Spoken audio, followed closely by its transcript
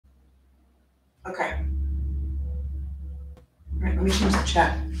Okay. All right, let me change the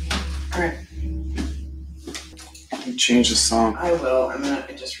chat. All right. You change the song. I will.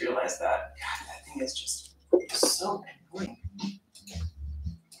 I just realized that. God, that thing is just so annoying.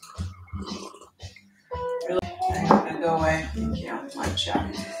 Really? I'm gonna go away. Thank you. My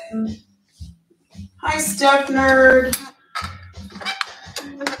chat. Hi, Steph Nerd.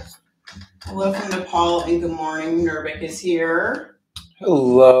 Hello from Nepal and good morning. Nurbik is here.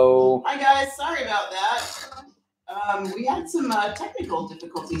 Hello. Hi, guys. Sorry about that. We had some technical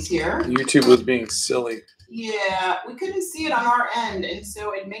difficulties here. YouTube was being silly. Yeah, we couldn't see it on our end, and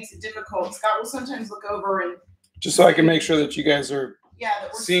so it makes it difficult. Scott will sometimes look over and just so I can make sure that you guys are that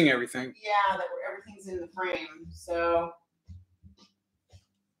we're seeing everything. Yeah, that everything's in the frame. So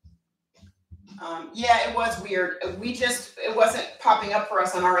yeah, it was weird. It wasn't popping up for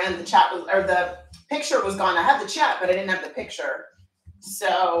us on our end. The chat was, or the picture was gone. I had the chat, but I didn't have the picture.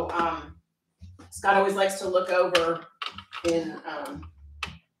 So Scott always likes to look over in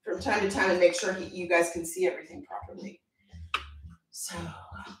from time to time and make sure you guys can see everything properly. So,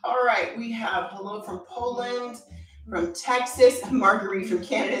 all right, we have hello from Poland, from Texas. Marguerite from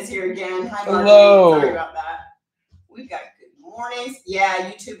Canada is here again. Hi, Marguerite. Hello. Sorry about that. We've got good mornings.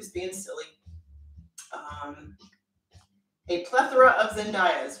 Yeah, YouTube is being silly. A plethora of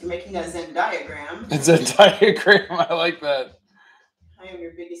Zendayas. You're making a Zendayagram. It's a diagram. I like that. I am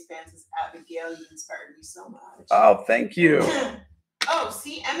your biggest fan, says Abigail. You inspired me so much. Oh, thank you. Oh,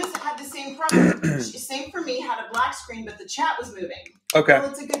 see, Emma's had the same problem. Same for me, had a black screen, but the chat was moving. Okay.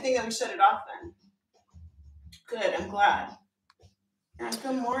 Well, it's a good thing that we shut it off then. Good, I'm glad. And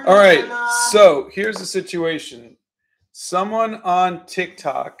good morning, all right, Emma. So here's the situation. Someone on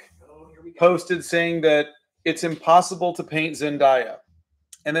TikTok posted saying that it's impossible to paint Zendaya.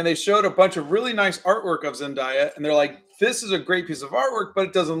 And then they showed a bunch of really nice artwork of Zendaya, and they're like, this is a great piece of artwork, but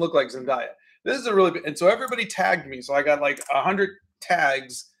it doesn't look like Zendaya. This is a really big, and so everybody tagged me. So I got like 100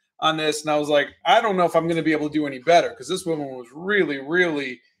 tags on this, and I was like, I don't know if I'm going to be able to do any better because this woman was really,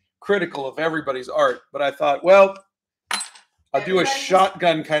 really critical of everybody's art. But I thought, well, I'll do a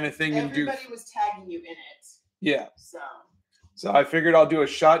shotgun kind of thing and do. Everybody was tagging you in it. Yeah. So I figured I'll do a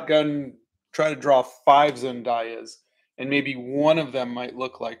shotgun, try to draw 5 Zendayas, and maybe one of them might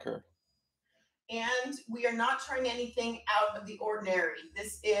look like her. And we are not trying anything out of the ordinary.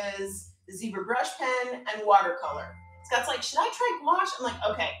 This is the zebra brush pen and watercolor. Scott's like, should I try gouache? I'm like,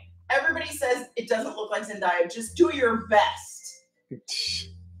 okay. Everybody says it doesn't look like Zendaya. Just do your best.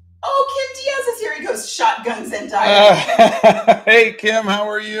 Oh, Kim Diaz is here. He goes, shotgun Zendaya. Hey, Kim, how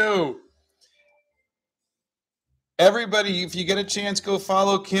are you? Everybody, if you get a chance, go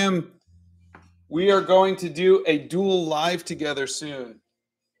follow Kim. We are going to do a dual live together soon.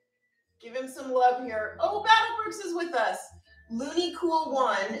 Give him some love here. Oh, Battlebrooks is with us. Looney Cool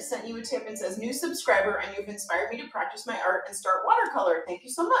 1 sent you a tip and says, new subscriber, and you've inspired me to practice my art and start watercolor. Thank you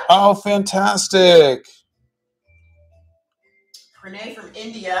so much. Oh, fantastic. Renee from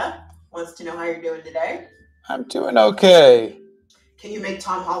India wants to know how you're doing today. I'm doing okay. Can you make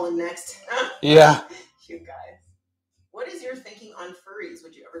Tom Holland next? Yeah. You guys. What is your thinking on furries?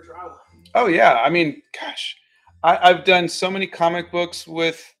 Would you ever draw one? Oh, yeah. I mean, gosh, I've done so many comic books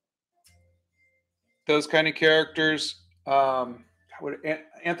with those kind of characters.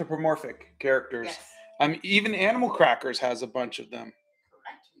 Anthropomorphic characters. Yes. Even Animal Crackers has a bunch of them.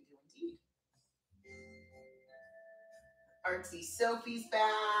 Correct, we do indeed. Artsy Sophie's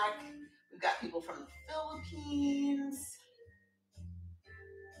back. We've got people from the Philippines.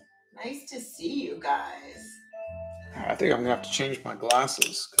 Nice to see you guys. I think I'm gonna have to change my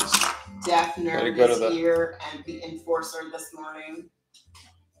glasses. Daphne is here and the Enforcer this morning.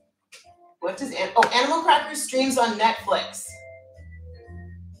 What does Animal Crackers streams on Netflix?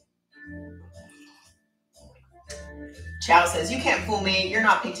 Chow says, you can't fool me. You're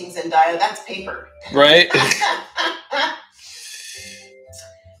not painting Zendaya. That's paper. Right.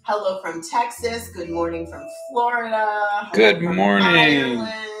 Hello from Texas. Good morning from Florida. Good morning.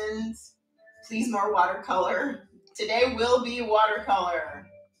 Ireland. Please more watercolor. Today will be watercolor.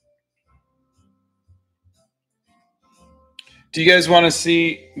 Do you guys want to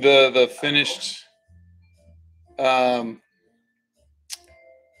see the finished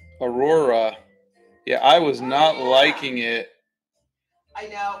Aurora? Yeah, I was not liking it. I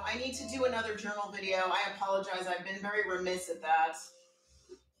know. I need to do another journal video. I apologize. I've been very remiss at that.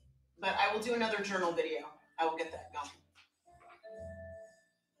 But I will do another journal video. I will get that going.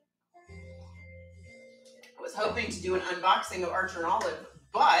 I was hoping to do an unboxing of Archer and Olive,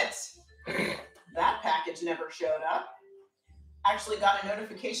 but that package never showed up. Actually got a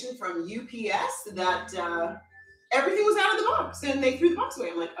notification from UPS that everything was out of the box and they threw the box away.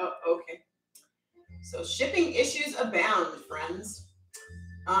 I'm like, oh, okay. So shipping issues abound, friends.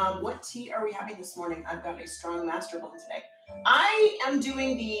 What tea are we having this morning? I've got a strong master blend today. I am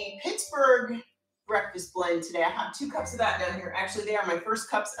doing the Pittsburgh breakfast blend today. I have 2 cups of that down here. Actually, they are my first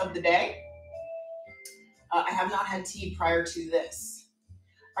cups of the day. I have not had tea prior to this.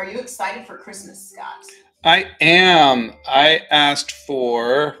 Are you excited for Christmas, Scott? I am. I asked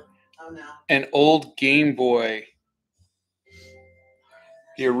for an old Game Boy.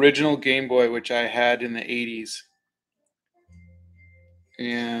 The original Game Boy, which I had in the 80s.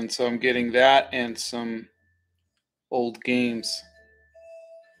 And so I'm getting that and some old games.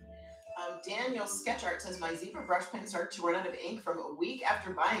 Daniel Sketch Art says, my zebra brush pen started to run out of ink from a week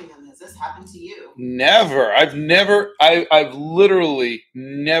after buying them. Has this happened to you? Never. I've literally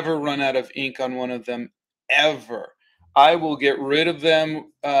never run out of ink on one of them, ever. I will get rid of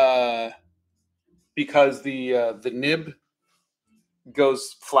them because the nib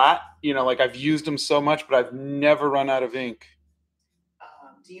goes flat. You know, like I've used them so much, but I've never run out of ink.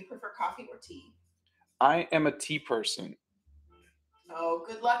 Do you prefer coffee or tea? I am a tea person. Oh,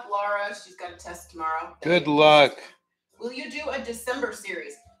 good luck, Laura. She's got a test tomorrow. Good luck. Will you do a December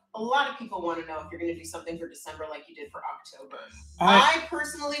series? A lot of people want to know if you're going to do something for December like you did for October. I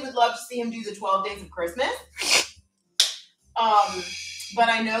personally would love to see him do the 12 Days of Christmas. But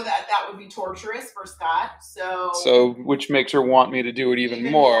I know that would be torturous for Scott. So which makes her want me to do it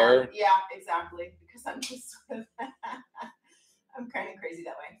even more. Yeah, exactly. Because I'm just sort of I'm kind of crazy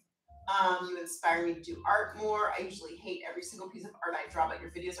that way. You inspire me to do art more. I usually hate every single piece of art I draw, but your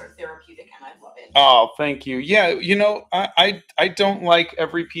videos are therapeutic and I love it. Oh, thank you. Yeah, you know, I don't like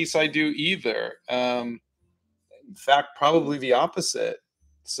every piece I do either. In fact, probably the opposite.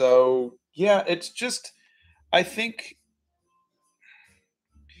 So yeah, it's just, I think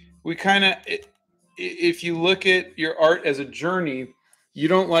we kind of, if you look at your art as a journey, you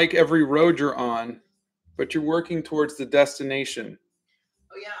don't like every road you're on, but you're working towards the destination.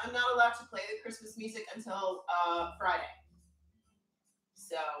 Oh yeah, I'm not allowed to play the Christmas music until Friday.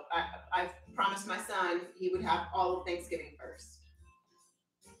 So I promised my son he would have all of Thanksgiving first.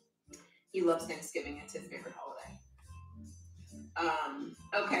 He loves Thanksgiving. It's his favorite holiday.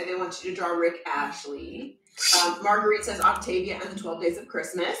 Okay, they want you to draw Rick Ashley. Marguerite says Octavia and the 12 Days of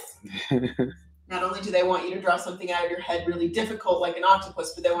Christmas. Not only do they want you to draw something out of your head really difficult like an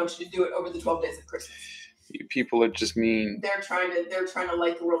octopus, but they want you to do it over the 12 Days of Christmas. You people are just mean. They're trying to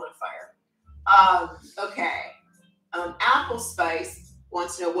light the world on fire. Okay. Apple Spice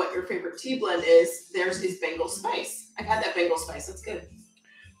wants to know what your favorite tea blend is. Theirs is Bengal Spice. I've had that Bengal Spice. That's good.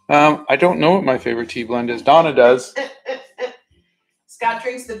 I don't know what my favorite tea blend is. Donna does. Scott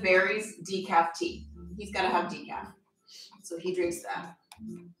drinks the berries decaf tea. He's got to have decaf. So he drinks that.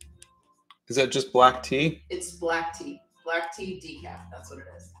 Is that just black tea? It's black tea. Black tea decaf. That's what it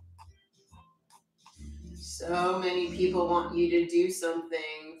is. So many people want you to do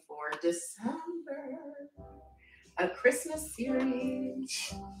something for December. A Christmas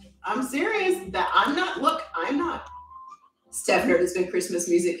series. I'm serious. I'm not. Steph Nerd has been Christmas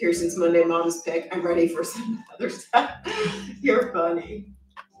music here since Monday Mom's Pick. I'm ready for some other stuff. You're funny.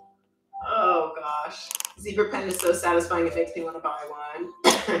 Oh gosh. Zebra pen is so satisfying it makes me want to buy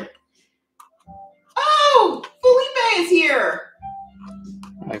one. Oh, Felipe is here.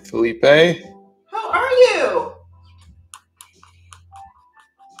 Hi, Felipe. How are you?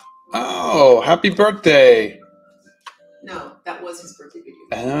 Oh, happy birthday. No, that was his birthday video.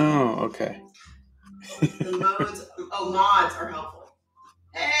 Oh, okay. The mods are helpful.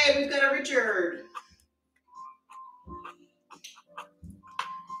 Hey, we've got a Richard.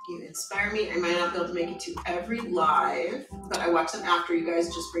 You inspire me. I might not be able to make it to every live, but I watch them after. You guys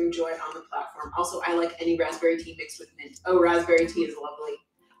just bring joy on the platform. Also, I like any raspberry tea mixed with mint. Oh, raspberry tea is lovely.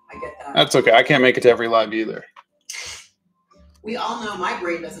 I get that. That's okay. I can't make it to every live either. We all know my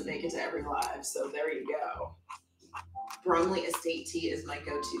brain doesn't make it to every live, so there you go. Bromley Estate Tea is my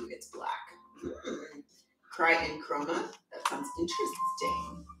go-to. It's black. Cry in Chroma. That sounds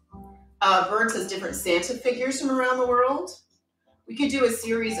interesting. Bird says different Santa figures from around the world. We could do a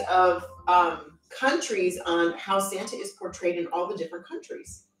series of countries on how Santa is portrayed in all the different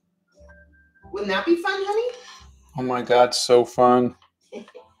countries. Wouldn't that be fun, honey? Oh my God, so fun.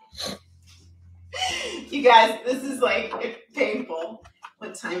 You guys, this is like painful.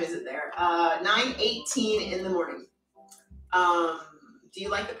 What time is it there? 9:18 in the morning. Do you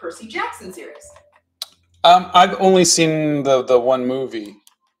like the Percy Jackson series? I've only seen the one movie,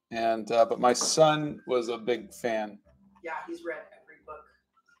 and but my son was a big fan. Yeah, he's read every book.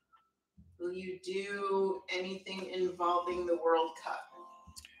 Will you do anything involving the World Cup?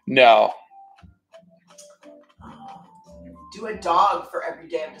 No. Do a dog for every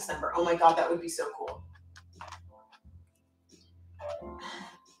day of December. Oh my God, that would be so cool.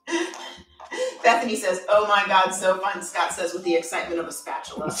 Bethany says, "Oh my God, so fun." Scott says, "With the excitement of a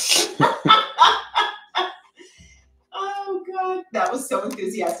spatula." Oh God, that was so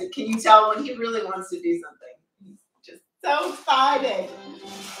enthusiastic. Can you tell when he really wants to do something? He's just so excited.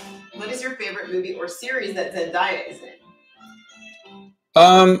 What is your favorite movie or series that Zendaya is in?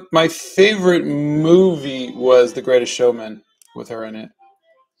 My favorite movie was The Greatest Showman with her in it.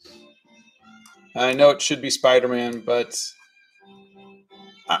 I know it should be Spider-Man, but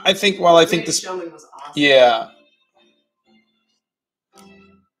I think I think The Showman was awesome. Yeah.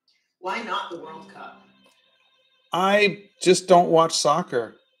 Why not the World Cup? I just don't watch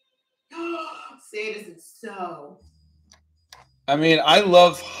soccer. Say it isn't so. I mean, I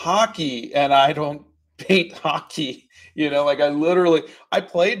love hockey, and I don't paint hockey. You know, like I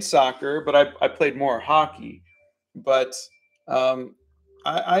played soccer, but I played more hockey. But I'm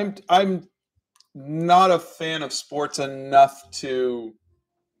not a fan of sports enough to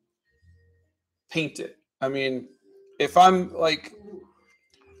paint it. I mean, if I'm like,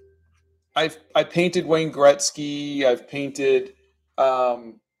 I painted Wayne Gretzky. I've painted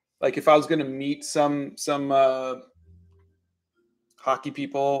like if I was going to meet some hockey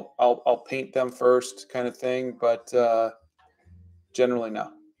people, I'll paint them first, kind of thing. But generally, no.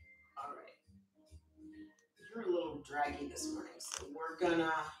 All right, you're a little draggy this morning, so we're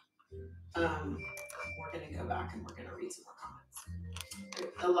gonna go back and we're gonna read some more comments.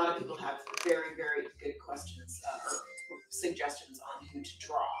 A lot of people have very, very good questions or suggestions on who to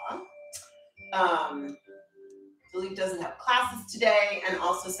draw. Philippe doesn't have classes today, and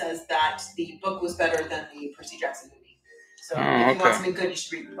also says that the book was better than the Percy Jackson movie. So if you want something good, you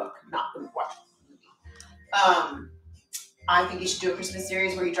should read the book, not watch the movie. I think you should do a Christmas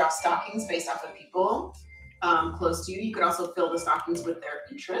series where you draw stockings based off of people close to you. You could also fill the stockings with their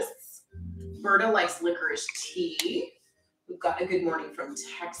interests. Berta likes licorice tea. We've got a good morning from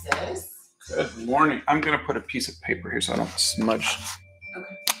Texas. Good morning. I'm going to put a piece of paper here so I don't smudge.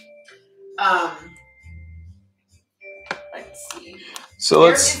 Okay. Let's see. So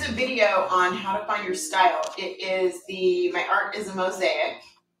there is a video on how to find your style. It is My Art is a Mosaic.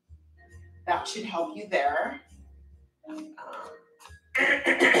 That should help you there.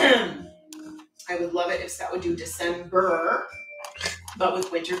 I would love it if Scott would do December, but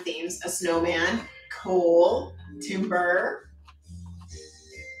with winter themes. A snowman, coal, timber.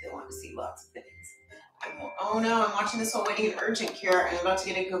 They want to see lots of things. Oh no, I'm watching this while waiting in urgent care. I'm about to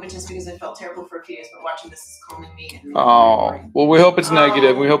get a COVID test because I felt terrible for a few days, but watching this is calming me. And well, we hope it's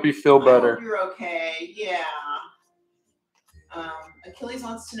negative. We hope you feel better. I hope you're okay. Yeah. Achilles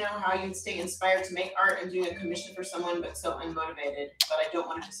wants to know how you'd stay inspired to make art. I'm doing a commission for someone, but so unmotivated. But I don't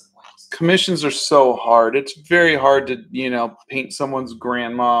want to disappoint. Commissions are so hard. It's very hard to, paint someone's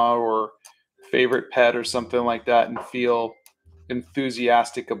grandma or favorite pet or something like that and feel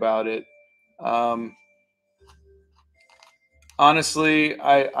enthusiastic about it. Honestly,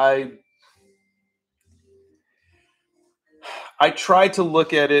 I try to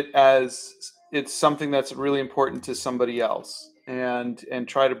look at it as it's something that's really important to somebody else, and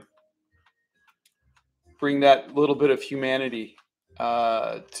try to bring that little bit of humanity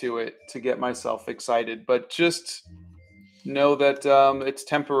to it to get myself excited. But just know that it's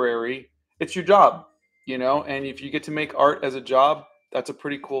temporary. It's your job, and if you get to make art as a job, that's a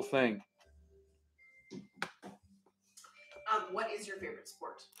pretty cool thing. What is your favorite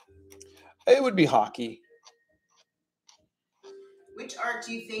sport? It would be hockey. Which art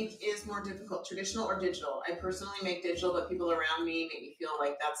do you think is more difficult, traditional or digital? I personally make digital, but people around me make me feel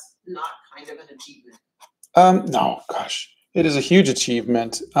like that's not kind of an achievement. No, gosh, it is a huge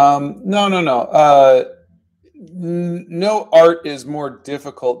achievement. No. No art is more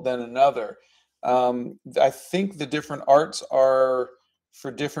difficult than another. I think the different arts are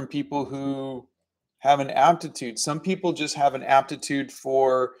for different people who have an aptitude. Some people just have an aptitude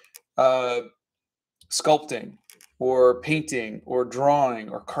for sculpting or painting or drawing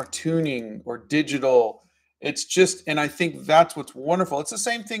or cartooning or digital. It's just, and I think that's what's wonderful. It's the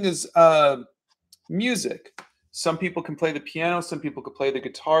same thing as music. Some people can play the piano, some people could play the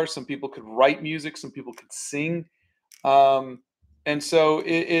guitar, some people could write music, some people could sing. And so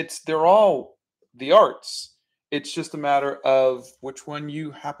they're all the arts. It's just a matter of which one you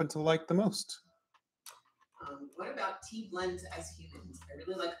happen to like the most. What about T-blends as humans? I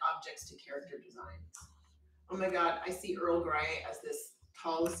really like objects to character design. Oh my God, I see Earl Grey as this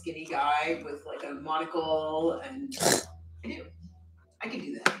tall, skinny guy with like a monocle, and I can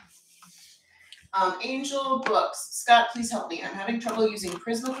do that. Angel Books. Scott, please help me. I'm having trouble using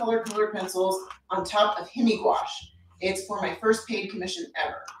Prismacolor colored pencils on top of hemi-gouache. It's for my first paid commission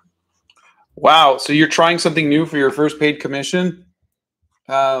ever. Wow. So you're trying something new for your first paid commission?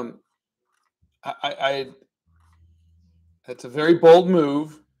 That's a very bold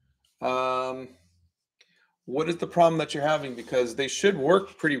move. What is the problem that you're having? Because they should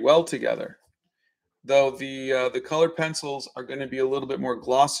work pretty well together. Though the colored pencils are going to be a little bit more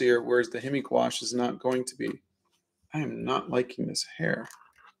glossier, whereas the Hemi gouache is not going to be. I am not liking this hair.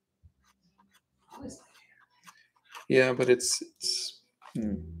 Yeah, but it's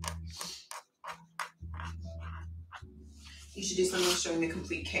You should do something showing the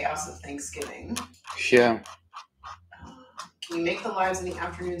complete chaos of Thanksgiving. Yeah. Can you make the lives in the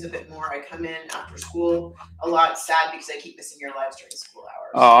afternoons a bit more? I come in after school a lot, sad because I keep missing your lives during school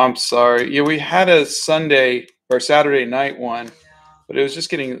hours. Oh, I'm sorry. Yeah, we had a Sunday or Saturday night one, but it was just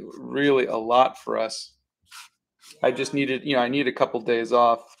getting really a lot for us. Yeah. I just needed, I need a couple days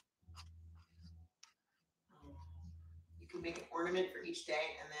off. You can make an ornament for each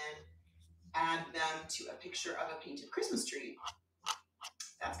day and then add them to a picture of a painted Christmas tree.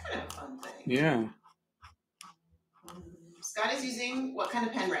 That's kind of a fun thing. Yeah. Scott is using what kind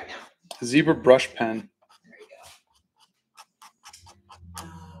of pen right now? Zebra brush pen. There you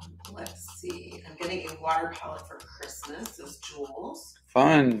go. Let's see. I'm getting a water palette for Christmas. Those jewels.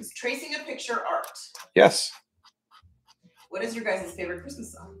 Fun. Is tracing a picture art? Yes. What is your guys' favorite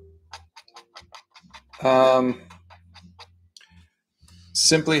Christmas song?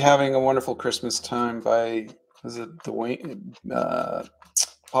 Simply Having a Wonderful Christmas Time by, is it Paul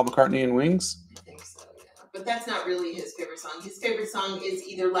McCartney and Wings? I think so, yeah. But that's not really his favorite song. His favorite song is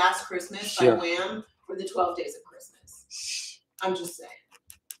either Last Christmas by Wham or The 12 Days of Christmas. I'm just saying.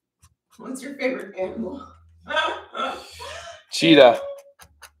 What's your favorite animal? Cheetah.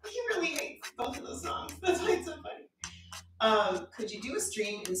 He really hates both of those songs. That's why it's so funny. Could you do a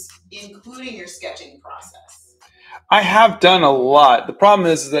stream including your sketching process? I have done a lot. The problem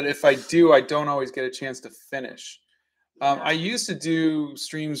is that if I do, I don't always get a chance to finish. I used to do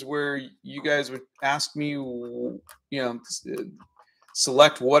streams where you guys would ask me,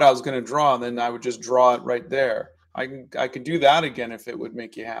 select what I was going to draw, and then I would just draw it right there. I could do that again if it would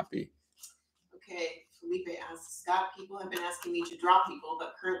make you happy. Okay, Felipe asks, Scott, people have been asking me to draw people,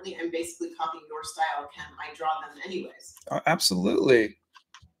 but currently I'm basically copying your style. Can I draw them anyways? Absolutely.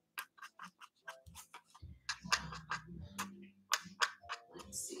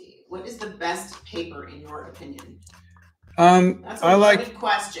 Let's see. What is the best paper in your opinion? That's a good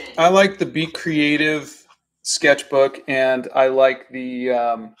question. I like the Be Creative sketchbook, and I like the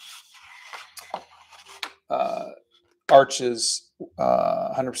Arches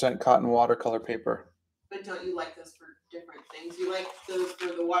 100% cotton watercolor paper. But don't you like those for different things? You like those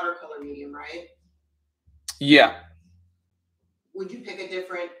for the watercolor medium, right? Yeah. Would you pick a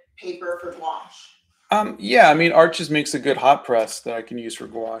different paper for gouache? Yeah, I mean, Arches makes a good hot press that I can use for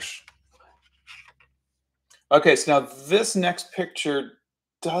gouache. Okay, so now this next picture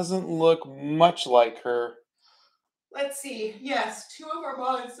doesn't look much like her. Let's see. Yes, two of our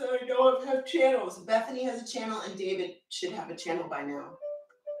mods that I know of have channels. Bethany has a channel, and David should have a channel by now.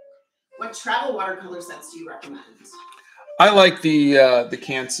 What travel watercolor sets do you recommend? I like the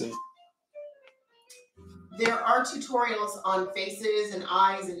Canson. There are tutorials on faces and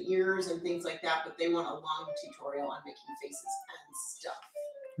eyes and ears and things like that, but they want a long tutorial on making faces and stuff.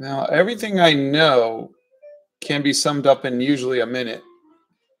 Now, everything I know can be summed up in usually a minute.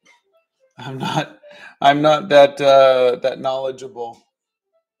 I'm not that knowledgeable.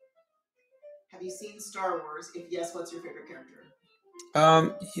 Have you seen Star Wars? If yes, what's your favorite character?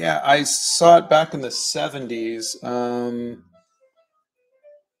 Yeah, I saw it back in the 70s.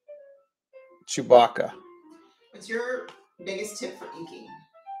 Chewbacca. What's your biggest tip for inking?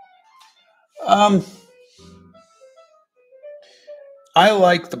 I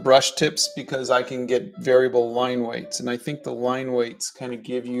like the brush tips because I can get variable line weights, and I think the line weights kind of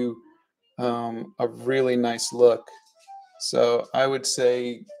give you a really nice look. So I would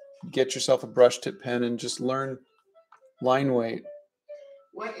say get yourself a brush tip pen and just learn line weight.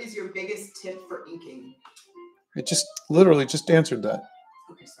 What is your biggest tip for inking? I just literally just answered that.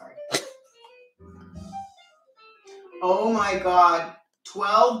 Okay, sorry. Oh my God.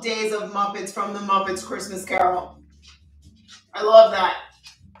 12 Days of Muppets from the Muppets Christmas Carol. I love that.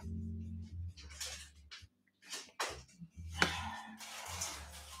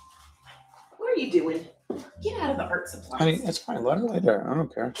 What are you doing? Get out of the art supplies. Honey, it's fine. Let her lay there. I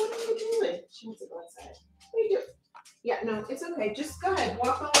don't care. What are you doing? She wants to go outside. What are you doing? Yeah, no, it's okay. Just go ahead.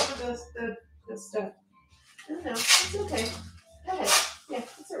 Walk all over the stuff. No, it's okay. Go ahead. Yeah,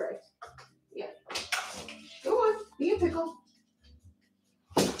 it's all right. Yeah. Go on. Be a pickle.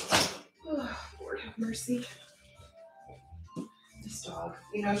 Oh, Lord have mercy. This dog.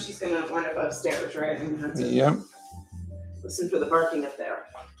 You know she's going to wind up upstairs, right? I mean, that's it. Yep. The Listen for the barking up there.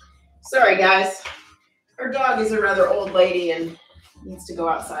 Sorry, guys. Our dog is a rather old lady and needs to go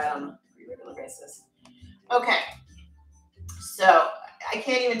outside on a regular basis. Okay. So I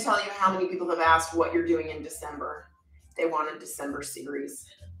can't even tell you how many people have asked what you're doing in December. They want a December series.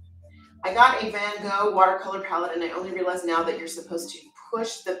 I got a Van Gogh watercolor palette, and I only realize now that you're supposed to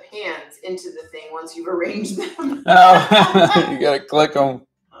push the pans into the thing once you've arranged them. Oh, you gotta click them.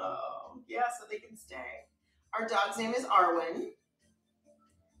 Oh, yeah, so they can stay. Our dog's name is Arwen.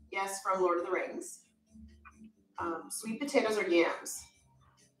 Yes, from Lord of the Rings. Sweet potatoes or yams?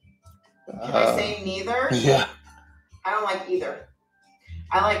 Can I say neither? Yeah. I don't like either.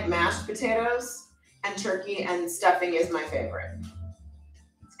 I like mashed potatoes and turkey, and stuffing is my favorite.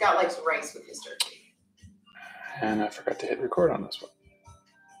 Scott likes rice with his turkey. And I forgot to hit record on this one.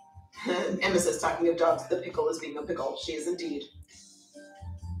 Emma says, talking of dogs, the pickle is being a pickle. She is indeed.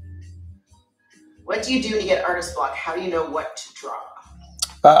 What do you do when you get artist block? How do you know what to draw?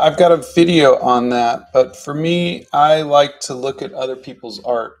 I've got a video on that, but for me, I like to look at other people's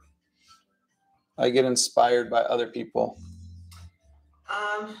art. I get inspired by other people.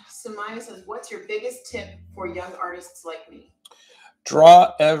 Samaya says, what's your biggest tip for young artists like me?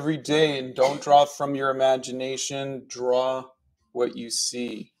 Draw every day, and don't draw from your imagination. Draw what you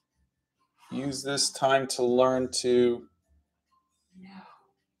see. Use this time to learn to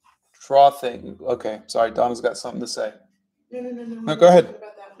draw things. Okay, sorry, Donna's got something to say. No, Go ahead. About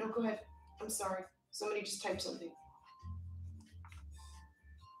that. No, go ahead. I'm sorry. Somebody just typed something.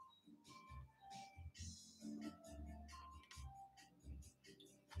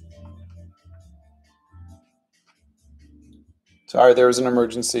 Sorry, there was an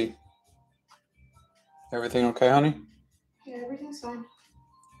emergency. Everything okay, honey? Yeah, everything's fine.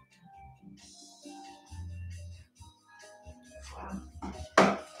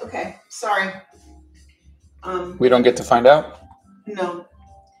 Wow. Okay, sorry. We don't get to find out? No.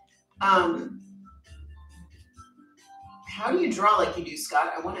 How do you draw like you do,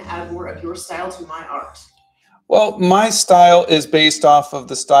 Scott? I want to add more of your style to my art. Well, my style is based off of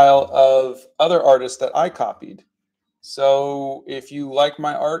the style of other artists that I copied. So if you like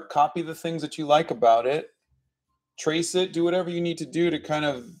my art, copy the things that you like about it, trace it, do whatever you need to do to kind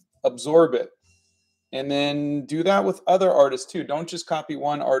of absorb it. And then do that with other artists too. Don't just copy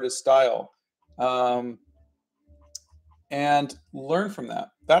one artist's style. And learn from that.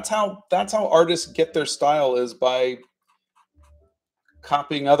 That's how artists get their style, is by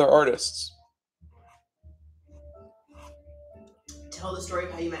copying other artists. Tell the story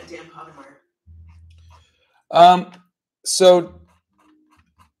of how you met Dan Povenmire. So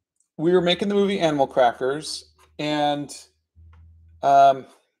we were making the movie Animal Crackers, and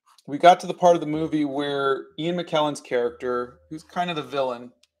we got to the part of the movie where Ian McKellen's character, who's kind of the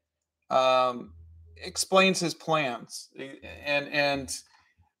villain, explains his plans. And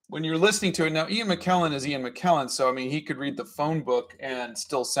when you're listening to it now, Ian McKellen is Ian McKellen, so I mean, he could read the phone book and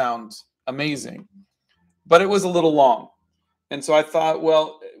still sound amazing, but it was a little long. And so I thought,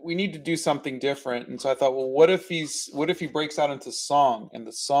 well, we need to do something different. And so I thought, well, what if he breaks out into song, and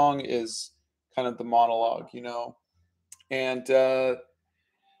the song is kind of the monologue, you know? And I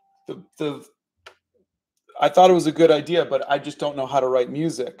thought it was a good idea, but I just don't know how to write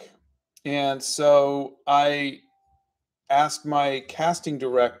music. And so I asked my casting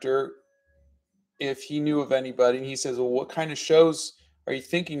director if he knew of anybody, and he says, well, what kind of shows are you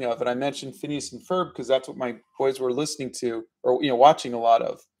thinking of? And I mentioned Phineas and Ferb because that's what my boys were listening to, or watching a lot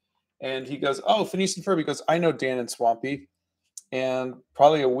of. And he goes, oh, Phineas and Ferb. He goes, I know Dan and Swampy. And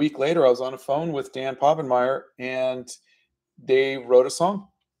probably a week later, I was on a phone with Dan Povenmire, and they wrote a song,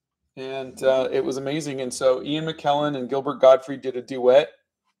 and it was amazing. And so Ian McKellen and Gilbert Gottfried did a duet,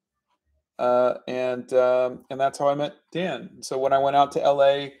 and that's how I met Dan. So when I went out to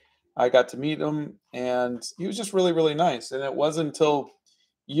LA, I got to meet him, and he was just really, really nice. And it wasn't until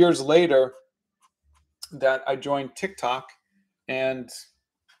years later that I joined TikTok, and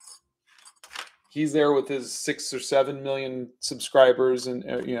he's there with his 6 or 7 million subscribers, and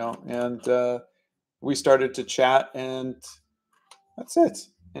we started to chat, and that's it.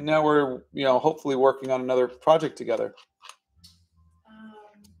 And now we're hopefully working on another project together.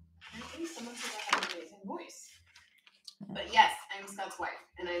 I think someone said I have an amazing voice. But yes, I'm Scott's wife,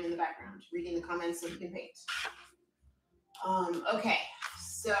 and I'm in the background reading the comments so we can paint. Okay,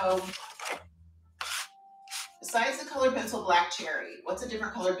 so besides the colored pencil Black Cherry, what's a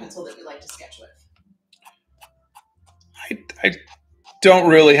different colored pencil that you like to sketch with? I don't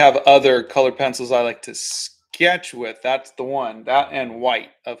really have other colored pencils I like to sketch with. That's the one. That and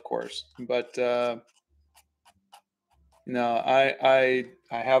white, of course. But no, I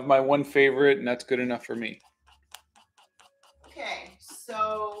have my one favorite, and that's good enough for me.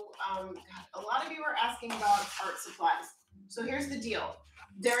 So a lot of you are asking about art supplies. So here's the deal.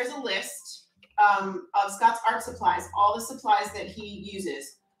 There is a list of Scott's art supplies, all the supplies that he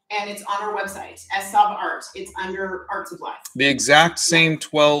uses. And it's on our website, Sava Art. It's under art supplies. The exact same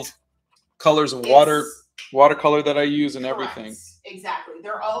 12 colors of watercolor that I use and everything. Exactly.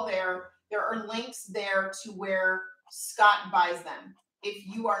 They're all there. There are links there to where Scott buys them. If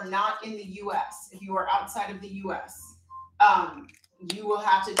you are not in the US, if you are outside of the US, you will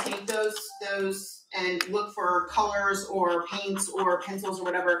have to take those and look for colors or paints or pencils or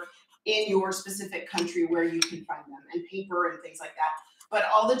whatever in your specific country where you can find them, and paper and things like that. But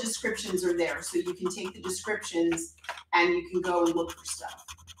all the descriptions are there, so you can take the descriptions and you can go and look for stuff.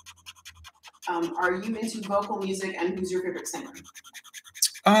 Are you into vocal music, and who's your favorite singer?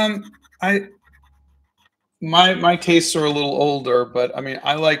 My tastes are a little older, but I mean,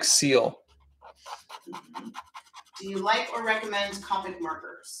 I like Seal. Mm-hmm. Do you like or recommend Copic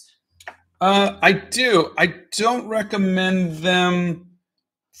markers? I do. I don't recommend them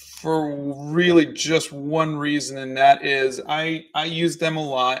for really just one reason, and that is I use them a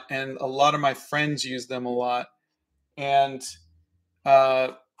lot, and a lot of my friends use them a lot. And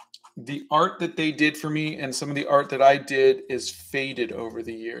the art that they did for me and some of the art that I did is faded over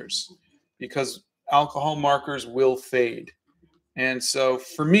the years, because alcohol markers will fade. And so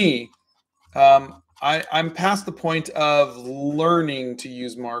for me, I'm past the point of learning to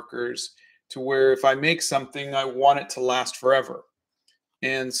use markers to where if I make something, I want it to last forever.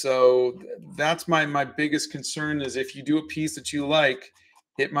 And so that's my biggest concern is if you do a piece that you like,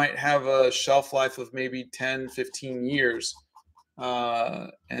 it might have a shelf life of maybe 10, 15 years.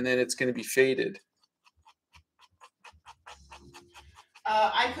 And then it's going to be faded.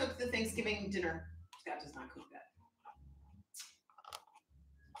 I cook the Thanksgiving dinner. Scott does not cook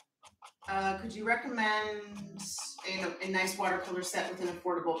that. Could you recommend a nice watercolor set with an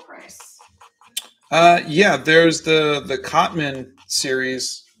affordable price? Yeah, there's the Cotman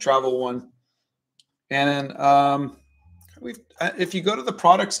series travel one, and if you go to the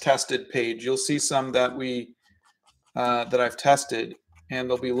products tested page, you'll see some that that I've tested, and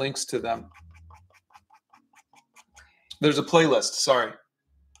there'll be links to them. There's a playlist. Sorry.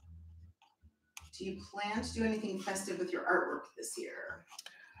 Do you plan to do anything festive with your artwork this year?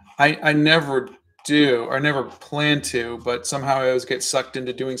 I never do, or never plan to, but somehow I always get sucked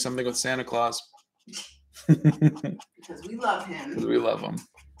into doing something with Santa Claus. Because we love him. Because we love him.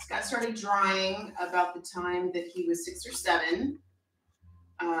 Scott started drawing about the time that he was 6 or 7.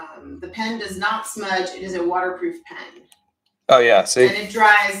 The pen does not smudge. It is a waterproof pen. Oh, yeah. See? And it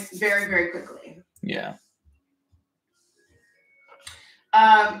dries very, very quickly. Yeah.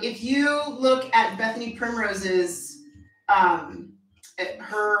 If you look at Bethany Primrose's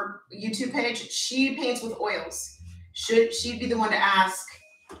her YouTube page, she paints with oils. She'd be the one to ask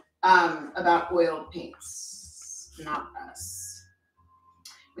about oil paints, not us.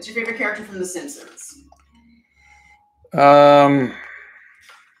 What's your favorite character from The Simpsons?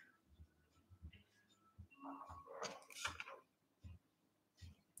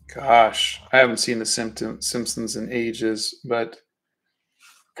 Gosh, I haven't seen The Simpsons in ages, but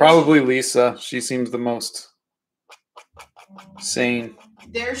probably Lisa. She seems the most sane.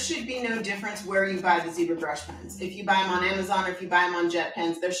 There should be no difference where you buy the zebra brush pens. If you buy them on Amazon or if you buy them on Jet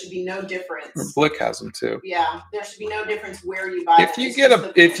Pens, there should be no difference. Or Blick has them too. Yeah, there should be no difference where you buy them.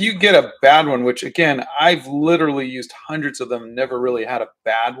 If you get a bad one, which again, I've literally used hundreds of them, never really had a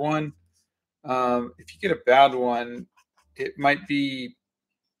bad one. If you get a bad one, it might be.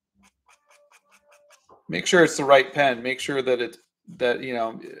 Make sure it's the right pen. Make sure that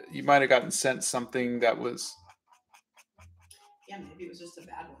you might have gotten sent something that was. Yeah, maybe it was just a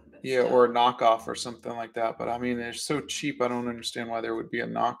bad one. But yeah, or a knockoff or something like that. But I mean, they're so cheap. I don't understand why there would be a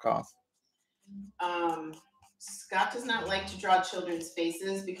knockoff. Scott does not like to draw children's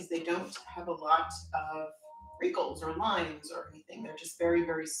faces because they don't have a lot of wrinkles or lines or anything. They're just very,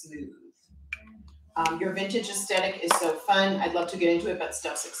 very smooth. Your vintage aesthetic is so fun. I'd love to get into it, but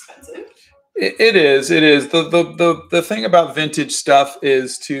stuff's expensive. It is. The thing about vintage stuff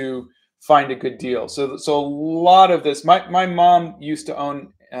is to find a good deal. So a lot of this, my mom used to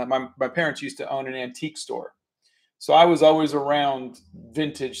own, my parents used to own an antique store. So I was always around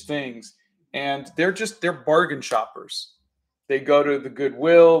vintage things, and they're bargain shoppers. They go to the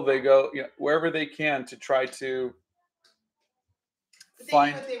Goodwill, they go wherever they can to try to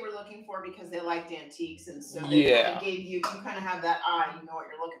find what they were looking for because they liked antiques, and so they kind of gave you kind of have that eye, you know what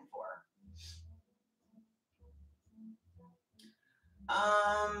you're looking for.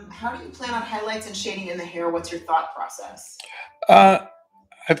 How do you plan on highlights and shading in the hair? What's your thought process?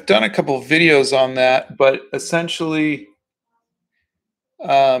 I've done a couple of videos on that, but essentially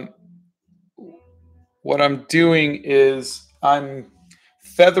What I'm doing is I'm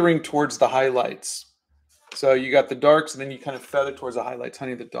feathering towards the highlights. So you got the darks, and then you kind of feather towards the highlights.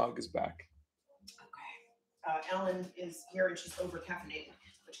 Honey, the dog is back. Okay. Ellen is here and she's over caffeinated,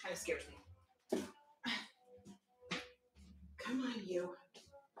 which kind of scares me. Come on, you.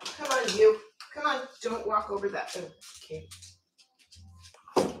 Come on, you. Come on. Don't walk over that. Oh, okay.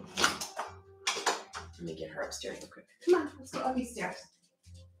 Let me get her upstairs real quick. Come on, let's go up these stairs.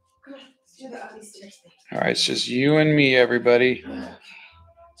 Come on, let's do the up these stairs thing. All right, it's just you and me, everybody. Okay.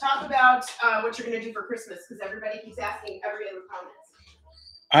 Talk about what you're going to do for Christmas, because everybody keeps asking every other comments.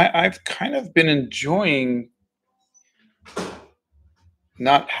 I've kind of been enjoying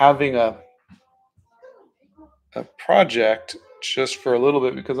not having a project just for a little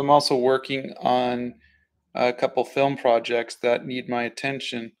bit, because I'm also working on a couple film projects that need my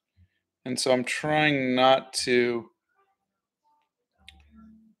attention. And so I'm trying not to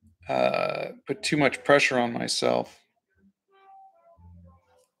put too much pressure on myself.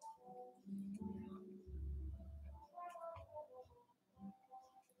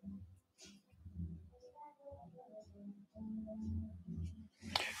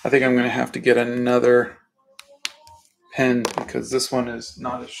 I think I'm going to have to get another pen because this one is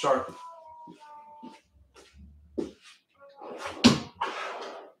not as sharp.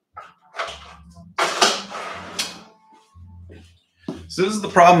 So this is the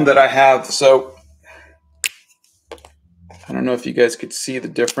problem that I have. So I don't know if you guys could see the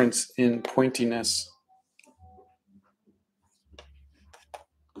difference in pointiness.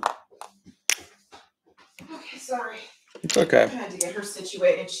 Okay, sorry. It's okay. I had to get her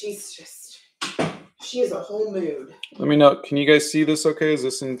situated. She is a whole mood. Let me know. Can you guys see this okay? Is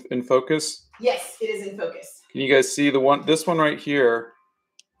this in focus? Yes, it is in focus. Can you guys see this one right here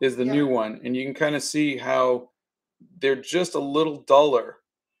is the new one, and you can kind of see how they're just a little duller.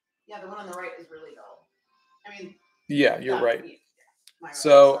 Yeah, the one on the right is really dull. I mean, yeah, you're right. Right.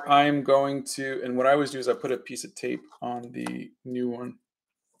 So I'm going to, and what I always do is I put a piece of tape on the new one.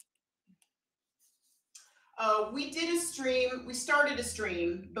 We did a stream. We started a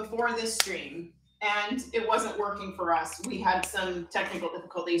stream before this stream, and it wasn't working for us. We had some technical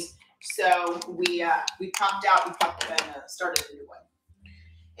difficulties, so we popped out. We popped and started a new one.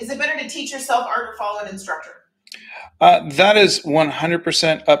 Is it better to teach yourself art or follow an instructor? That is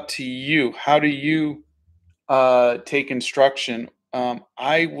 100% up to you. How do you take instruction?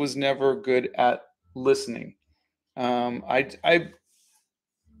 I was never good at listening.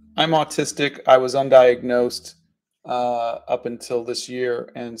 I'm autistic. I was undiagnosed up until this year,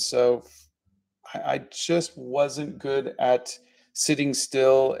 and so I just wasn't good at sitting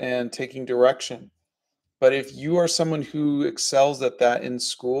still and taking direction. But if you are someone who excels at that in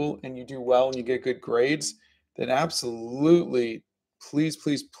school and you do well and you get good grades, then absolutely, please,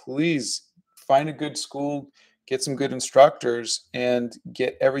 please, please find a good school, get some good instructors, and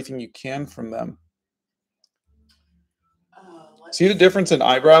get everything you can from them. See the difference in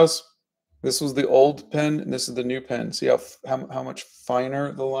eyebrows? This was the old pen and this is the new pen. See how much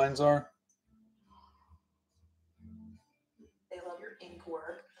finer the lines are? They love your ink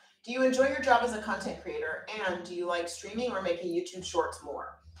work. Do you enjoy your job as a content creator, and do you like streaming or making YouTube shorts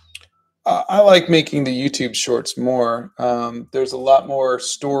more? I like making the YouTube shorts more. There's a lot more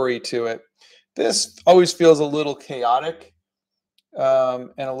story to it. This always feels a little chaotic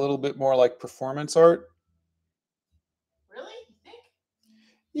and a little bit more like performance art. Really? You think?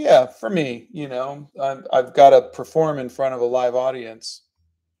 Yeah, for me, I've got to perform in front of a live audience.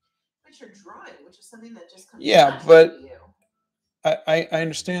 But you're drawing, which is something that just comes but to you. I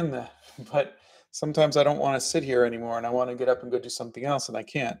understand that, but sometimes I don't want to sit here anymore and I want to get up and go do something else, and I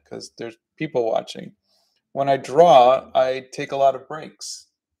can't because there's people watching. When I draw, I take a lot of breaks.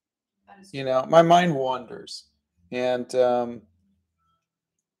 My mind wanders, and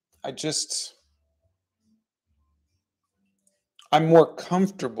I'm more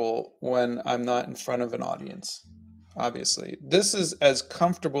comfortable when I'm not in front of an audience. Obviously, this is as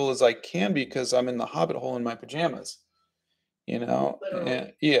comfortable as I can because I'm in the Hobbit hole in my pajamas. And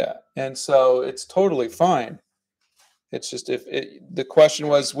so it's totally fine. It's just the question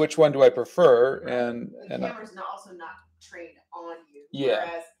was, which one do I prefer? And the camera's also not trained on you. Yeah.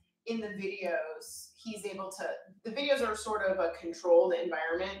 Whereas in the videos, the videos are sort of a controlled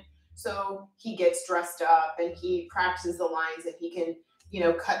environment. So he gets dressed up and he practices the lines and he can,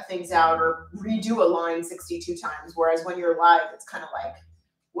 cut things out or redo a line 62 times. Whereas when you're live, it's kind of like,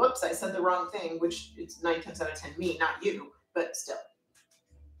 whoops, I said the wrong thing, which it's 9 times out of 10 me, not you, but still.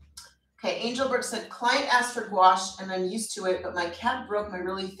 Okay, Angelbrook said, client asked for gouache and I'm used to it, but my cat broke my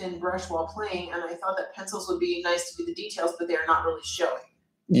really thin brush while playing and I thought that pencils would be nice to do the details, but they are not really showing.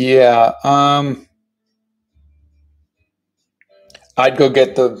 Yeah. I'd go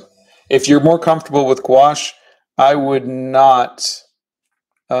get if you're more comfortable with gouache, I would not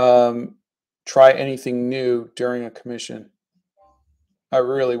try anything new during a commission. I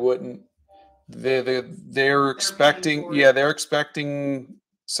really wouldn't. They're expecting, for it. yeah, they're expecting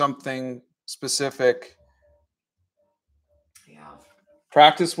something specific. Yeah.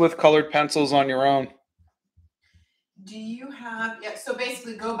 Practice with colored pencils on your own. Do you have, yeah, so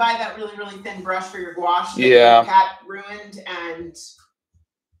basically go buy that really, really thin brush for your gouache that Yeah. your cat ruined and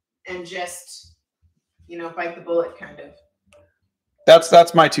just, you know, bite the bullet kind of.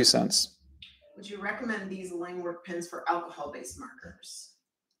 That's my 2 cents. Would you recommend these Langwork pens for alcohol-based markers?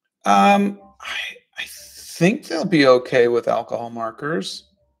 I think they'll be okay with alcohol markers.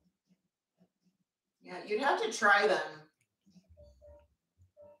 Yeah, you'd have to try them.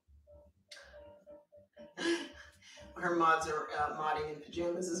 Her mods are modding in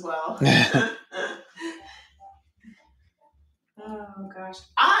pajamas as well. Oh gosh.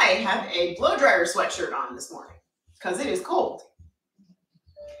 I have a blow dryer sweatshirt on this morning because it is cold.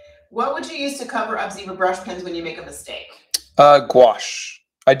 What would you use to cover up zebra brush pens when you make a mistake? Gouache.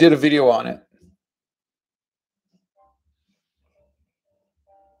 I did a video on it.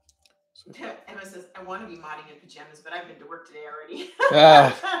 Emma says, I want to be modding in pajamas, but I've been to work today already.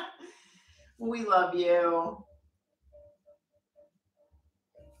 We love you.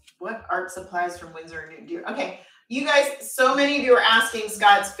 What art supplies from Windsor and Newton do you? Okay, you guys, so many of you are asking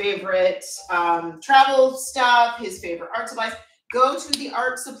Scott's favorite travel stuff, his favorite art supplies. Go to the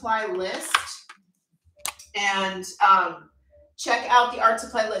art supply list and check out the art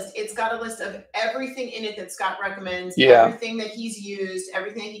supply list. It's got a list of everything in it that Scott recommends, everything that he's used,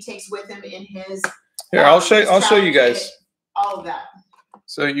 everything he takes with him in his. Here, I'll show you guys. Kit, all of that.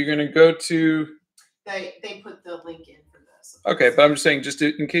 So you're gonna go to. They put the link in for this. Okay, but I'm just saying, just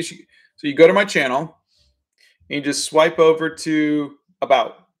in case you. So you go to my channel, and you just swipe over to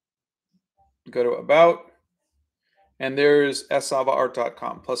About. Go to About, and there's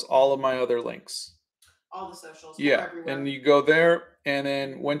savaart.com plus all of my other links. All the socials. Yeah, and you go there, and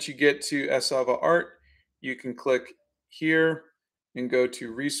then once you get to Sava Art, you can click here and go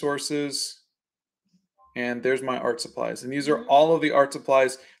to Resources. And there's my art supplies. And these are all of the art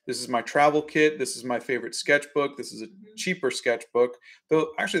supplies. This is my travel kit. This is my favorite sketchbook. This is a cheaper sketchbook.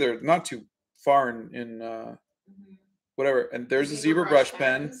 Though, actually, they're not too far in whatever. And there's a zebra brush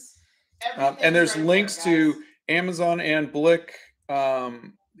pen. And there's links to Amazon and Blick.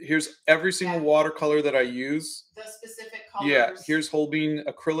 Here's every single watercolor that I use. The specific colors. Yeah, here's Holbein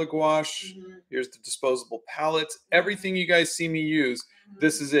acrylic gouache. Here's the disposable palettes. Everything you guys see me use,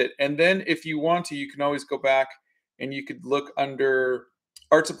 this is it. And then if you want to, you can always go back and you could look under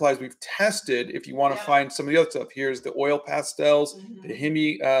art supplies we've tested if you want to find some of the other stuff. Here's the oil pastels, the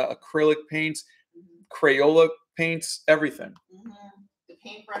Hemi acrylic paints, Crayola paints, everything. The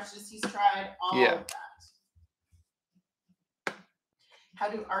paintbrushes he's tried, all of that. How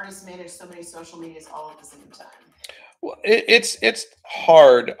do artists manage so many social medias all at the same time? Well, it's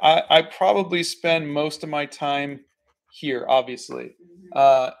hard. I probably spend most of my time here, obviously.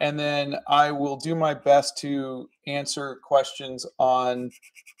 And then I will do my best to answer questions on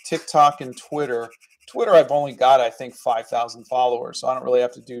TikTok and Twitter. Twitter, I've only got, I think, 5,000 followers, so I don't really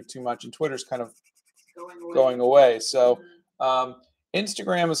have to do too much. And Twitter's kind of going away. So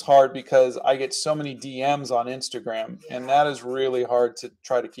Instagram is hard because I get so many DMs on Instagram, and that is really hard to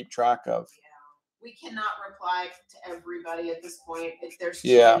try to keep track of. We cannot reply to everybody at this point. There's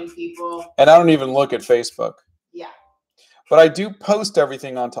too many people. And I don't even look at Facebook. Yeah. But I do post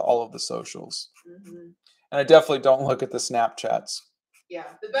everything onto all of the socials. And I definitely don't look at the Snapchats. Yeah.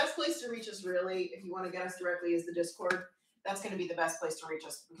 The best place to reach us, really, if you want to get us directly, is the Discord. That's going to be the best place to reach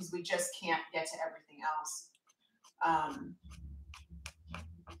us because we just can't get to everything else.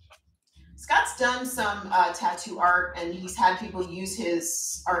 Scott's done some tattoo art, and he's had people use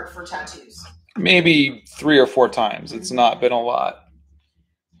his art for tattoos. Maybe 3 or 4 times. It's not been a lot.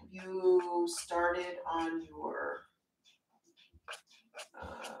 You started on your...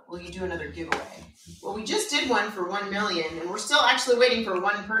 will you do another giveaway? Well, we just did one for 1 million, and we're still actually waiting for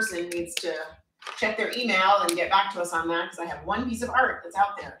one person needs to check their email and get back to us on that because I have one piece of art that's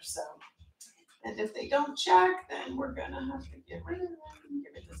out there. So, and if they don't check, then we're going to have to get rid of them and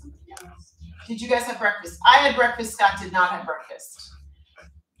give it to somebody else. Did you guys have breakfast? I had breakfast. Scott did not have breakfast.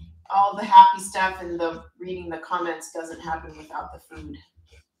 All the happy stuff and the reading the comments doesn't happen without the food.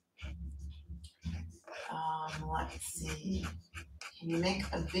 Let's see. Can you make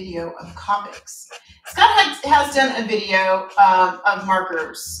a video of Copics? Scott has done a video of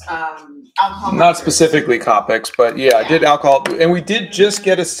markers, alcohol Not markers. specifically Copics, but yeah, I did alcohol. And we did just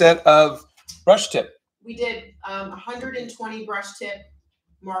get a set of brush tip. We did 120 brush tip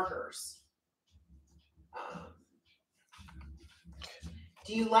markers.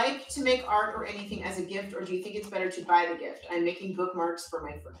 Do you like to make art or anything as a gift, or do you think it's better to buy the gift? I'm making bookmarks for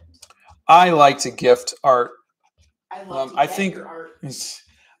my friend. I like to gift art. I love to get your art.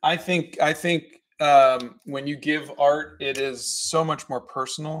 I think when you give art, it is so much more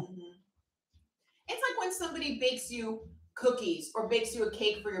personal. Mm-hmm. It's like when somebody bakes you cookies or bakes you a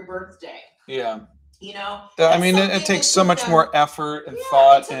cake for your birthday. Yeah. You know, I mean, it takes so much more effort and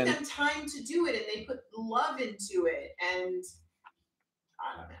thought. It took them time to do it, and they put love into it. And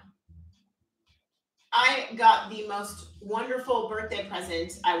I don't know. I got the most wonderful birthday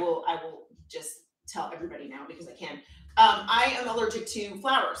present. I will just tell everybody now because I can. I am allergic to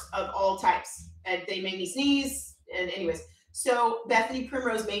flowers of all types, and they make me sneeze. And anyways, so Bethany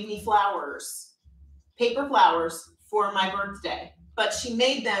Primrose made me flowers, paper flowers for my birthday, but she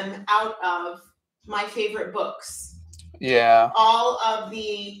made them out of my favorite books. Yeah. All of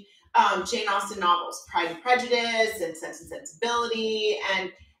the Jane Austen novels, Pride and Prejudice and Sense and Sensibility.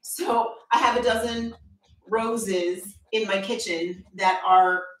 And so I have a dozen roses in my kitchen that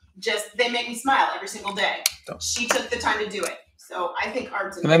are just, they make me smile every single day. She took the time to do it. So I think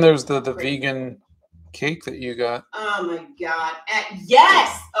art's and then there's the vegan cake that you got. Oh my God.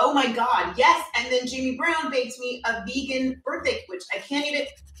 Yes. Oh my God. Yes. And then Jimmy Brown baked me a vegan birthday, which I can't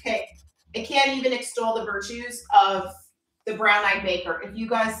even extol the virtues of the brown-eyed baker. If you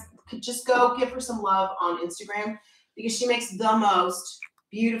guys could just go give her some love on Instagram, because she makes the most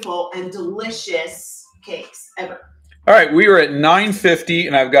beautiful and delicious cakes ever. All right, we are at 9:50,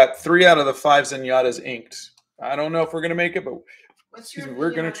 and I've got 3 out of the 5 Zenyatas inked. I don't know if we're going to make it, but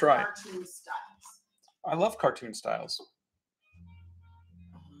we're going to try. Cartoon styles? I love cartoon styles.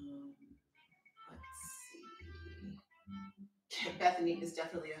 Let's see. Bethany is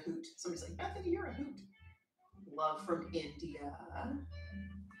definitely a hoot. Somebody's like, Bethany, you're a hoot. Love from India.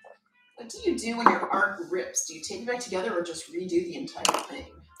 What do you do when your art rips? Do you tape it back together or just redo the entire thing?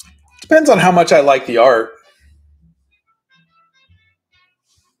 Depends on how much I like the art.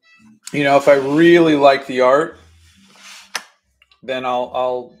 You know, if I really like the art, then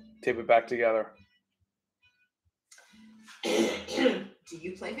I'll tape it back together. Do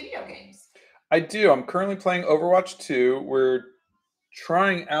you play video games? I do. I'm currently playing Overwatch 2. We're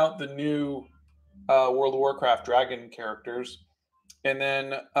trying out the new World of Warcraft dragon characters. And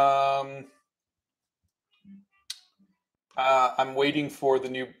then I'm waiting for the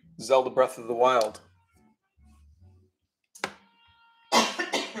new Zelda Breath of the Wild.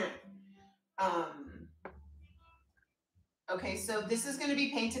 Okay, so this is going to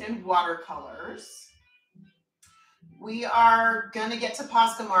be painted in watercolors. We are going to get to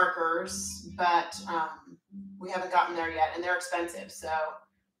Posca markers, but we haven't gotten there yet, and they're expensive. So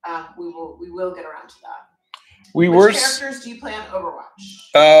we will get around to that. Which characters do you play on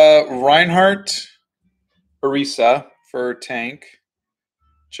Overwatch? Reinhardt, Orisa for tank,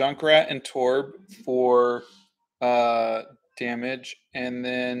 Junkrat and Torb for damage, and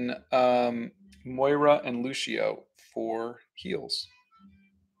then Moira and Lucio for heals.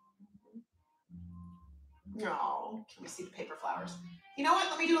 No, can we see the paper flowers? You know what?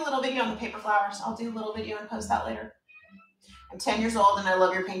 Let me do a little video on the paper flowers. I'll do a little video and post that later. I'm 10 years old and I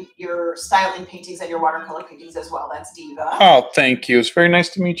love your styling paintings and your watercolor paintings as well. That's Diva. Oh, thank you. It's very nice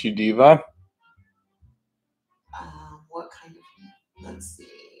to meet you, Diva. What kind of, let's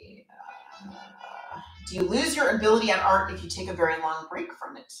see. Do you lose your ability at art if you take a very long break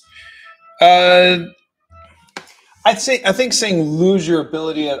from it? I think saying lose your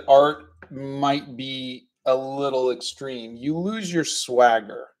ability at art might be a little extreme. You lose your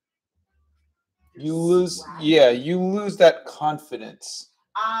swagger. You lose that confidence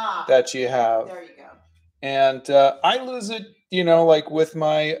that you have. There you go. And I lose it, you know, like with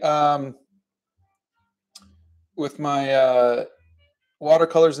my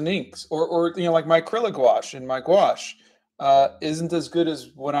watercolors and inks, or you know, like my acrylic gouache and my gouache isn't as good as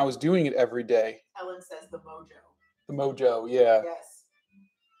when I was doing it every day. Ellen says the mojo. The mojo, yeah. Yes.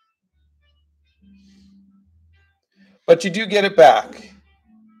 But you do get it back.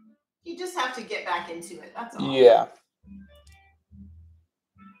 You just have to get back into it. That's all. Yeah.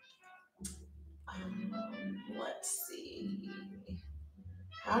 Let's see.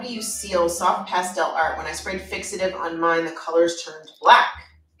 How do you seal soft pastel art? When I sprayed fixative on mine, the colors turned black.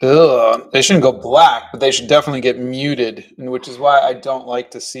 Ugh. They shouldn't go black, but they should definitely get muted, which is why I don't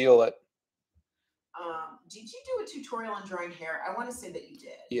like to seal it. Did you do a tutorial on drawing hair? I want to say that you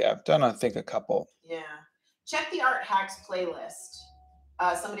did. Yeah, I've done, I think, a couple. Yeah. Check the art hacks playlist.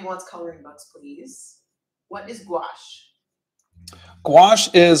 Somebody wants coloring books, please. What is gouache?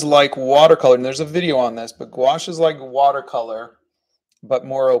 Gouache is like watercolor, and there's a video on this, but gouache is like watercolor, but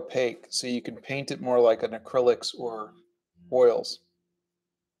more opaque. So you can paint it more like an acrylics or oils.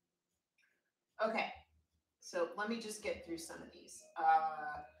 Okay. So let me just get through some of these.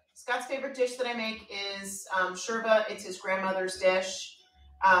 Scott's favorite dish that I make is sherbet. It's his grandmother's dish.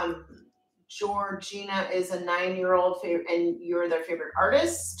 Georgina is a 9-year-old favorite, and you're their favorite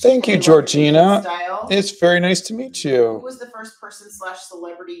artist. Thank you, Georgina. It's very nice to meet you. Who was the first person /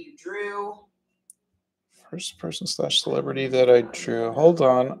 celebrity you drew? First person / celebrity that I drew. Hold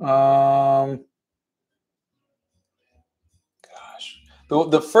on. Gosh.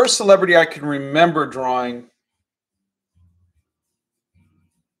 The first celebrity I can remember drawing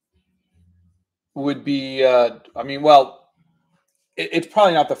would be, I mean, well, it's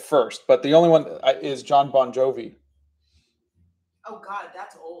probably not the first, but the only one is John Bon Jovi. Oh God,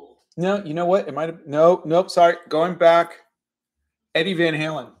 that's old. No, you know what? It might have. Nope. Sorry, going back. Eddie Van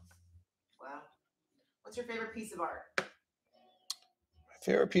Halen. Wow. What's your favorite piece of art? My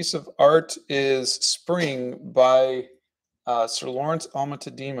favorite piece of art is Spring by Sir Lawrence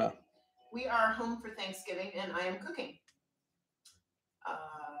Alma-Tadema. We are home for Thanksgiving, and I am cooking.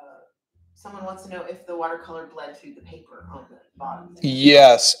 Someone wants to know if the watercolor bled through the paper on the bottom.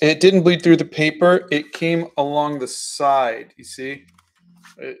 Yes, it didn't bleed through the paper. It came along the side. You see,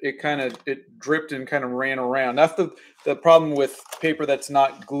 it dripped and kind of ran around. That's the problem with paper that's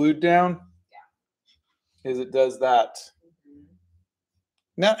not glued down. Yeah, is it does that. Mm-hmm.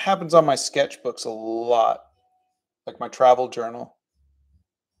 And that happens on my sketchbooks a lot, like my travel journal.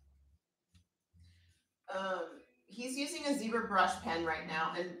 He's using a zebra brush pen right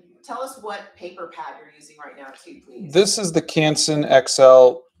now, and tell us what paper pad you're using right now, too, please. This is the Canson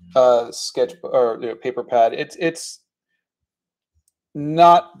XL sketch or paper pad. It's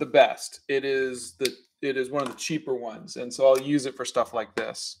not the best. It is one of the cheaper ones, and so I'll use it for stuff like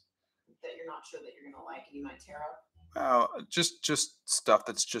this. That you're not sure that you're gonna like, and you might tear up. Oh, just stuff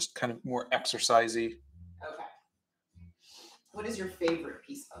that's just kind of more exercisey. Okay. What is your favorite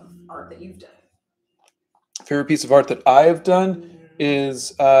piece of art that you've done? Favorite piece of art that I have done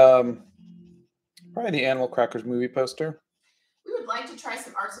is probably the Animal Crackers movie poster. We would like to try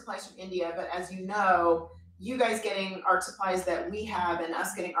some art supplies from India, but as you know, you guys getting art supplies that we have and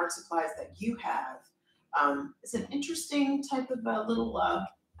us getting art supplies that you have is an interesting type of little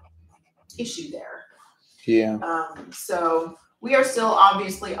issue there. Yeah. So we are still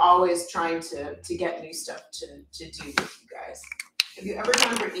obviously always trying to get new stuff to do with you guys. Have you ever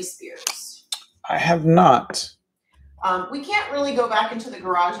done Britney Spears? I have not. We can't really go back into the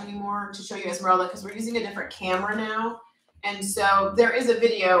garage anymore to show you Esmeralda because we're using a different camera now. And so there is a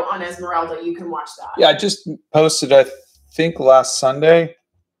video on Esmeralda. You can watch that. Yeah, I just posted, I think, last Sunday.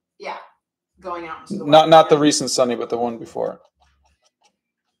 Yeah, going out into the not the recent Sunday, but the one before.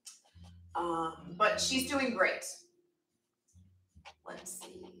 But she's doing great. Let's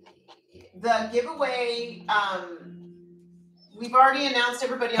see. The giveaway... we've already announced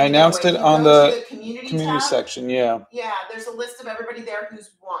everybody. I announced it on the community section. Yeah. Yeah, there's a list of everybody there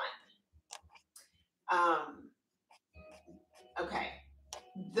who's won. Okay.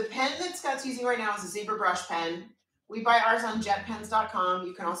 The pen that Scott's using right now is a zebra brush pen. We buy ours on jetpens.com.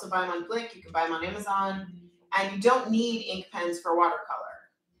 You can also buy them on Blick. You can buy them on Amazon. And you don't need ink pens for watercolor.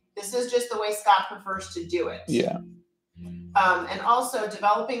 This is just the way Scott prefers to do it. Yeah. And also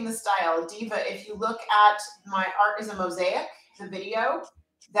developing the style. Diva, if you look at my Art is a Mosaic, the video,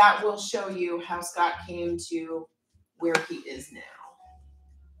 that will show you how Scott came to where he is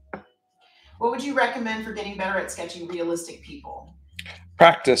now. What would you recommend for getting better at sketching realistic people?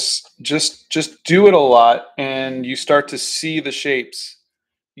 Practice. Just do it a lot, and you start to see the shapes.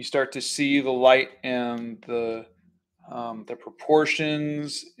 You start to see the light and the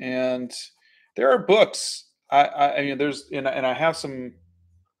proportions. And there are books. I mean, I have some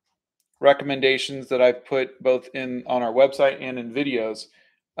recommendations that I've put both on our website and in videos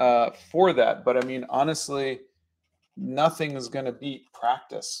for that. But I mean, honestly, nothing is going to beat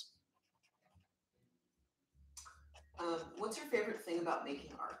practice. What's your favorite thing about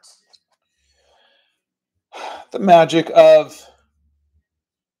making art? The magic of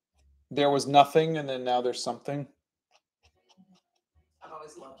there was nothing and then now there's something. I've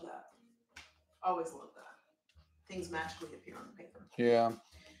always loved that. Always loved that. Things magically appear on the paper. Yeah.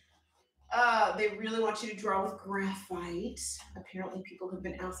 They really want you to draw with graphite. Apparently people have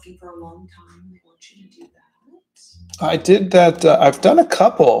been asking for a long time. They want you to do that. I did that. I've done a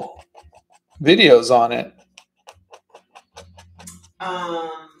couple videos on it.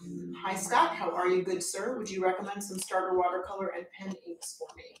 Hi Scott, how are you, good sir? Would you recommend some starter watercolor and pen inks for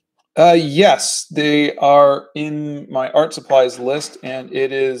me? Yes, they are in my art supplies list, and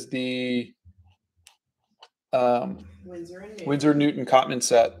it is the Winsor Newton Cotman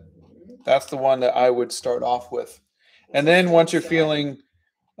set. That's the one that I would start off with. And then once you're feeling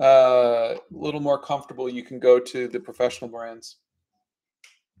a little more comfortable, you can go to the professional brands.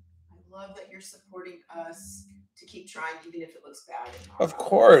 I love that you're supporting us to keep trying, even if it looks bad. Of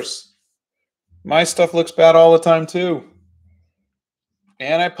course. My stuff looks bad all the time, too.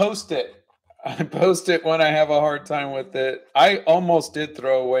 And I post it. I post it when I have a hard time with it. I almost did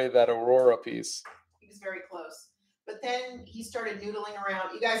throw away that Aurora piece. He was very close. But then he started noodling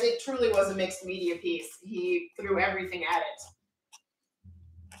around. You guys, it truly was a mixed media piece. He threw everything at it.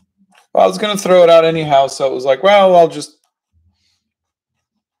 Well, I was going to throw it out anyhow, so it was like, well, I'll just...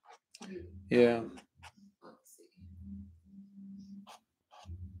 Yeah. Let's see.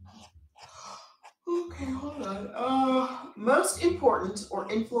 Okay, hold on. Most important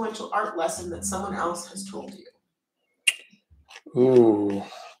or influential art lesson that someone else has told you? Ooh.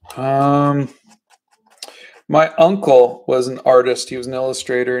 My uncle was an artist. He was an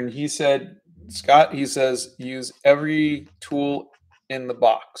illustrator, and he said, Scott, he says, use every tool in the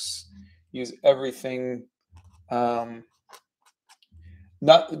box. Use everything.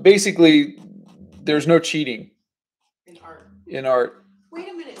 Not basically, there's no cheating in art. Wait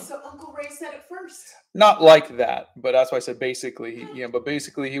a minute. So Uncle Ray said it first. Not like that, but that's why I said basically. But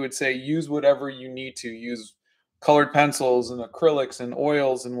basically, he would say use whatever you need to. Use colored pencils and acrylics and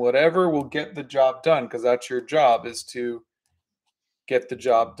oils and whatever will get the job done, because that's your job, is to get the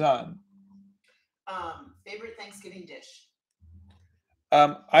job done. Favorite Thanksgiving dish?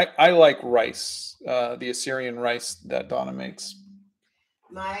 I like rice, the Assyrian rice that Donna makes.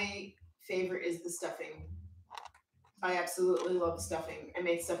 My favorite is the stuffing. I absolutely love stuffing. I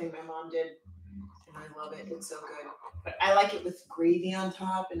made stuffing my mom did, and I love it. It's so good. But I like it with gravy on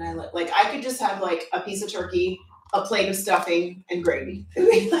top, and I like I could just have like a piece of turkey, a plate of stuffing, and gravy.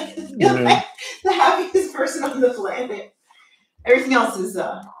 Like the happiest person on the planet. Everything else is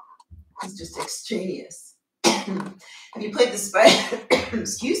just extraneous. Have you played the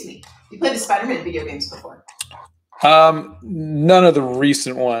excuse me? You played the Spider-Man video games before? None of the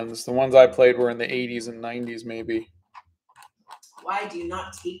recent ones. The ones I played were in the 80s and 90s, maybe. Why do you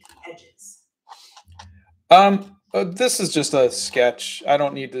not tape the edges? This is just a sketch. I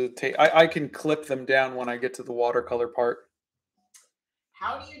don't need to take. I can clip them down when I get to the watercolor part.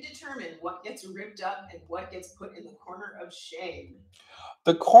 How do you determine what gets ripped up and what gets put in the corner of shame?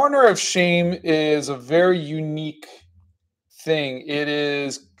 The corner of shame is a very unique thing. It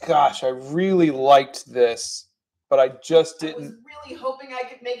is, gosh, I really liked this, but I just didn't. I was really hoping I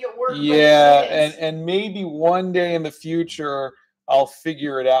could make it work. Yeah, and maybe one day in the future I'll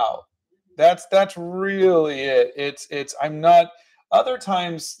figure it out. That's really it. It's I'm not. Other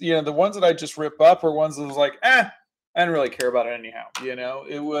times, the ones that I just rip up are ones that was like, I didn't really care about it anyhow.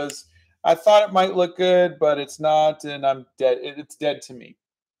 It was. I thought it might look good, but it's not, and I'm dead. It's dead to me.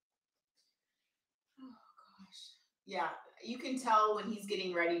 Oh gosh, yeah. You can tell when he's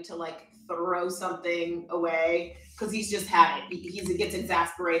getting ready to like throw something away because he's just had it. He gets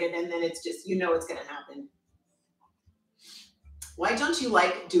exasperated, and then it's just it's going to happen. Why don't you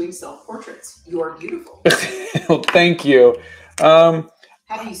like doing self-portraits? You're beautiful. Well, thank you. Have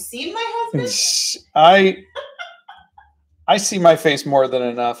you seen my husband? I see my face more than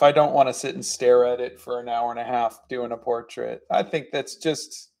enough. I don't want to sit and stare at it for an hour and a half doing a portrait. I think that's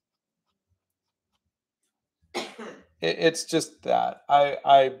just. It's just that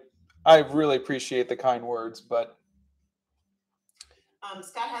I really appreciate the kind words, but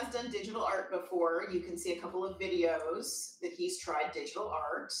Scott has done digital art before. You can see a couple of videos that he's tried digital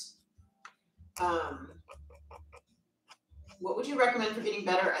art. What would you recommend for getting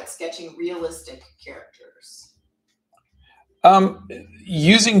better at sketching realistic characters?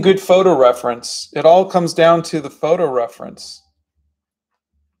 Using good photo reference. It all comes down to the photo reference.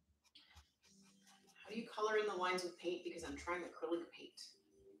 How do you color in the lines with paint? Because I'm trying acrylic paint.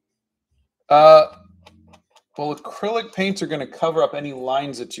 Well, acrylic paints are going to cover up any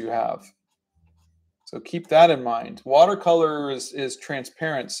lines that you have. So keep that in mind. Watercolor is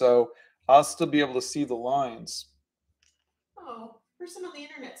transparent, so I'll still be able to see the lines. Oh, person on the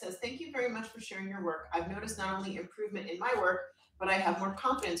internet says, thank you very much for sharing your work. I've noticed not only improvement in my work, but I have more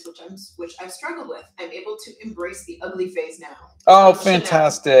confidence, which I've struggled with. I'm able to embrace the ugly phase now. Oh,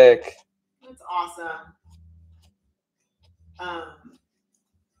 fantastic. That's awesome.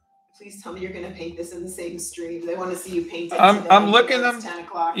 Please tell me you're going to paint this in the same stream. They want to see you paint it. I'm looking them. 10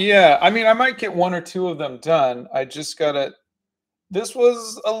 o'clock. Yeah, I mean, I might get one or two of them done. I just gotta. this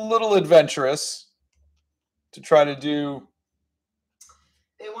was a little adventurous to try to do.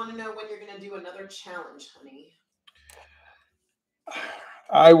 They want to know when you're going to do another challenge, honey.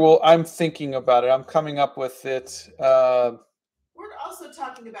 I'm thinking about it. I'm coming up with it. We're also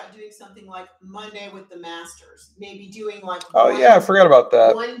talking about doing something like Monday with the Masters. Maybe doing like I forgot about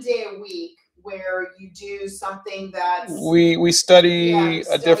that. 1 day a week where you do something that's we study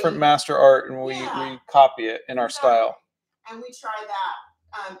a different master art and we copy it in our style. And we try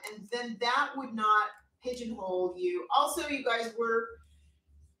that. And then that would not pigeonhole you. Also, you guys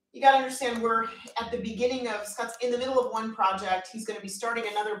you got to understand we're at the beginning of, Scott's in the middle of one project. He's going to be starting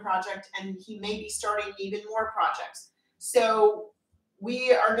another project and he may be starting even more projects. So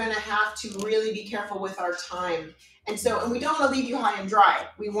we are going to have to really be careful with our time. And we don't want to leave you high and dry.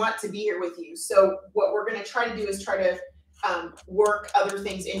 We want to be here with you. So what we're going to try to do is try to work other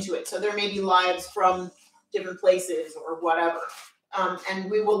things into it. So there may be lives from different places or whatever. And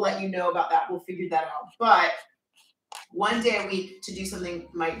we will let you know about that. We'll figure that out. But 1 day a week to do something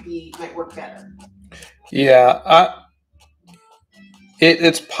might work better. Yeah.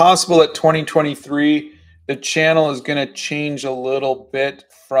 It's possible that 2023, the channel is going to change a little bit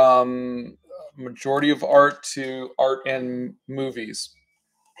from majority of art to art and movies.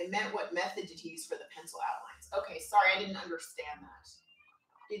 I meant what method did he use for the pencil outlines? Okay, sorry, I didn't understand that.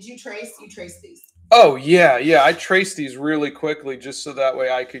 Did you trace? You traced these? Oh, yeah. I traced these really quickly just so that way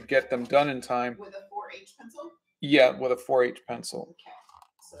I could get them done in time. With a 4H pencil? Yeah, with a 4H pencil. Okay,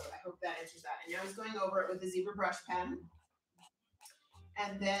 so I hope that answers that. And now he's going over it with a zebra brush pen.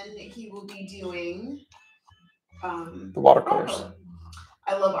 And then he will be doing the watercolors.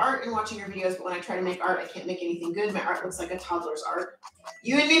 I love art and watching your videos, but when I try to make art, I can't make anything good. My art looks like a toddler's art.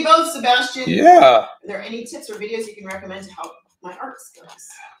 You and me both, Sebastian. Yeah. Are there any tips or videos you can recommend to help my art skills?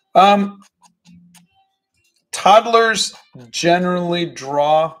 Toddlers generally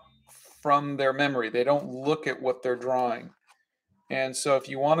draw from their memory. They don't look at what they're drawing. And so if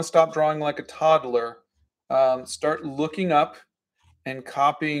you want to stop drawing like a toddler, start looking up and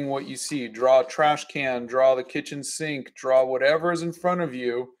copying what you see. Draw a trash can, draw the kitchen sink, draw whatever is in front of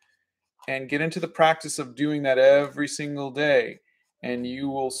you, and get into the practice of doing that every single day. And you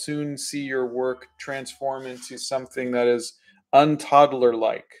will soon see your work transform into something that is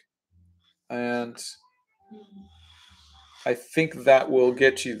untoddler-like. And I think that will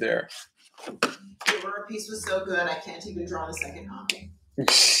get you there. Your art piece was so good, I can't even draw the second copy.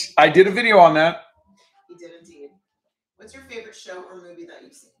 I did a video on that. You did indeed. What's your favorite show or movie that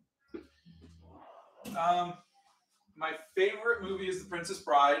you've seen? My favorite movie is The Princess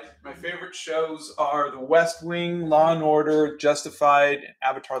Bride. My favorite shows are The West Wing, Law and Order, Justified, and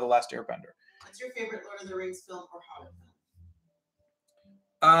Avatar: The Last Airbender. What's your favorite Lord of the Rings film or Hobbit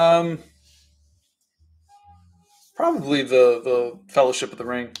film? Probably the Fellowship of the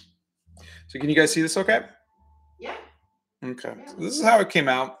Ring. So can you guys see this okay? Yeah. Okay. So this is how it came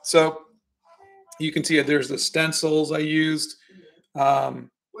out. So you can see it. There's the stencils I used. Where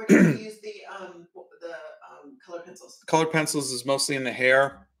did you use the colored pencils? Colored pencils is mostly in the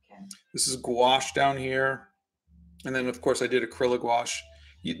hair. Okay. This is gouache down here. And then, of course, I did acrylic gouache.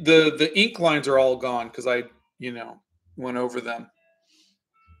 The ink lines are all gone because I, went over them.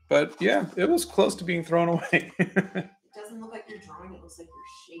 But, yeah, it was close to being thrown away. It doesn't look like you're drawing. It looks like you're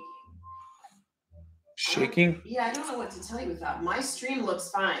shaking. Shaking? Yeah, I don't know what to tell you with that. My stream looks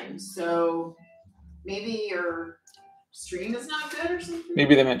fine. So maybe your stream is not good or something?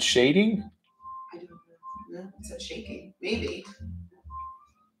 Maybe they meant shading? I don't know. No, it said shaking. Maybe.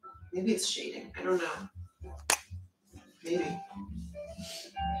 Maybe it's shading. I don't know. Maybe.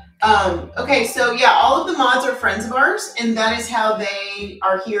 Okay, so yeah, all of the mods are friends of ours, and that is how they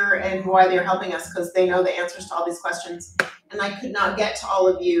are here and why they're helping us, because they know the answers to all these questions. And I could not get to all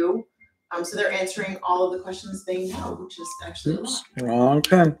of you, so they're answering all of the questions they know, which is actually a lot. Wrong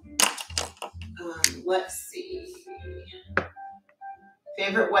pen. Let's see.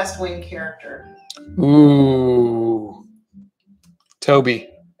 Favorite West Wing character? Ooh. Toby.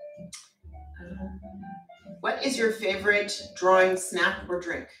 What is your favorite drawing snack or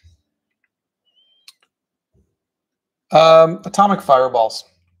drink? Atomic fireballs.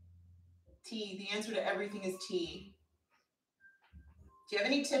 Tea. The answer to everything is tea. Do you have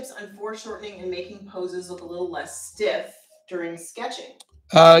any tips on foreshortening and making poses look a little less stiff during sketching?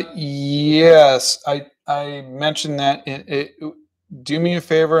 Yes. I mentioned that. Do me a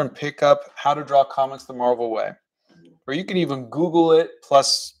favor and pick up How to Draw Comics the Marvel Way. Or you can even Google it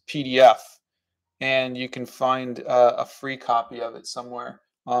plus PDF. And you can find a free copy of it somewhere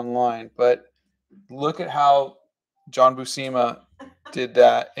online. But look at how John Buscema did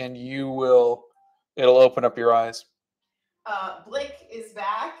that, and it'll open up your eyes. Blick is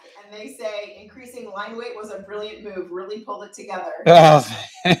back, and they say increasing line weight was a brilliant move. Really pulled it together. Oh,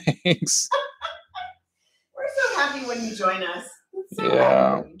 thanks. We're so happy when you join us. So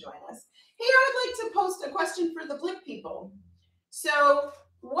Yeah. happy when you join us. Hey, I would like to post a question for the Blick people. So,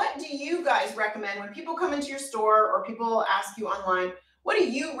 what do you guys recommend when people come into your store or people ask you online? What do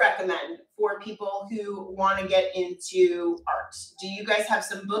you recommend for people who want to get into art? Do you guys have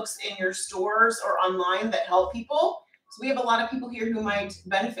some books in your stores or online that help people? So we have a lot of people here who might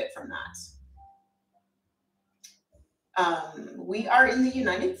benefit from that. We are in the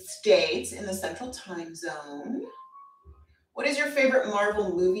United States in the Central Time Zone. What is your favorite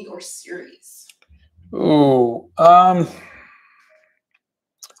Marvel movie or series? Ooh, I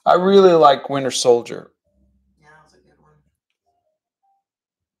really like Winter Soldier. Yeah, that's a good one.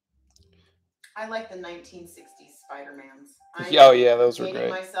 I like the 1960s Spider-Mans. Oh yeah, those were great.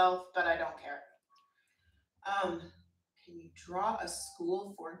 Myself, but I don't care. Can you draw a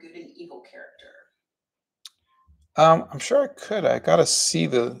school for good and evil character? I'm sure I could. I gotta see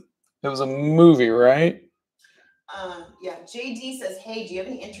it was a movie, right? Yeah. JD says, "Hey, do you have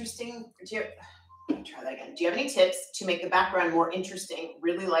any try that again. Do you have any tips to make the background more interesting?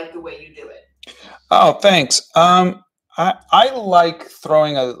 Really like the way you do it." Oh, thanks. I like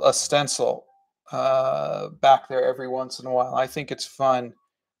throwing a stencil back there every once in a while. I think it's fun.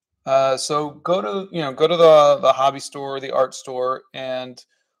 So go to the hobby store, the art store, and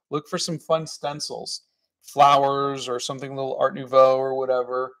look for some fun stencils, flowers or something a little Art Nouveau or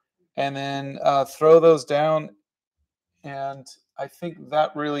whatever, and then throw those down. And I think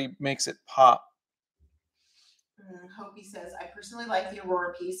that really makes it pop. Hobie says, "I personally like the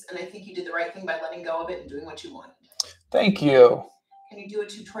Aurora piece, and I think you did the right thing by letting go of it and doing what you wanted." Thank you. Can you do a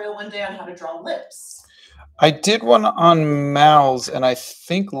tutorial one day on how to draw lips? I did one on mouths, and I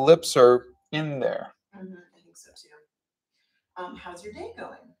think lips are in there. I think so too. How's your day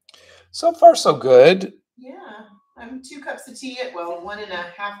going? So far, so good. Yeah, I'm 2 cups of tea,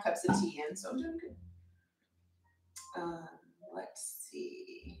 1.5 cups of tea in, so I'm doing good. Let's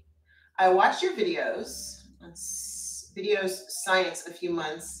see. I watched your videos science a few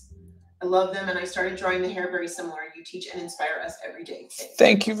months. I love them, and I started drawing the hair very similar. You teach and inspire us every day.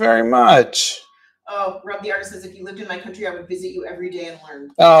 Thank you very much. Oh, Rob the Artist says, "If you lived in my country, I would visit you every day and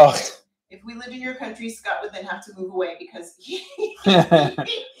learn." Oh. If we lived in your country, Scott would then have to move away because he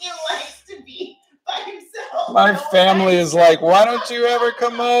likes to be by himself. My family is like, "Why don't you ever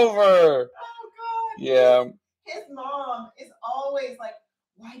come over?" Oh, God. Yeah. His mom is always like,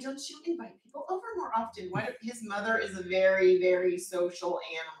 "Why don't you invite people over more often?" His mother is a very, very social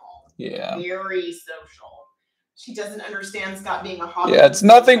animal. Yeah. Very social. She doesn't understand Scott being a hobby. Yeah, it's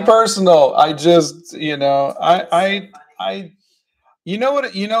nothing personal. I just,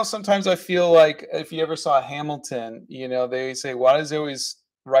 sometimes I feel like if you ever saw Hamilton, they say, "Why is he always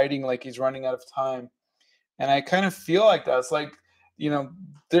writing like he's running out of time?" And I kind of feel like that. It's like,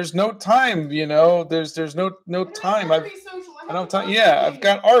 there's no time, there's no time. I don't have time. Yeah, I've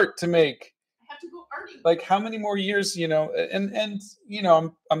got art to make. I have to go arting. Like how many more years, and I'm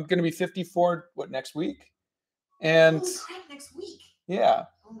going to be 54 next week. And holy crap, next week. Yeah.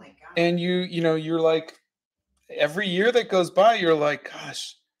 Oh my God. And you're like, every year that goes by, you're like,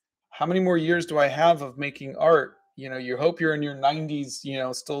 gosh, how many more years do I have of making art? You hope you're in your 90s,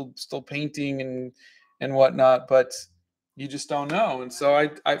 still painting and whatnot, but you just don't know. And so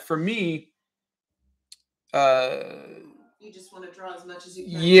I for me, you just want to draw as much as you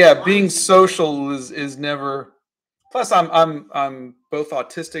can. Yeah, being social is never. Plus, I'm both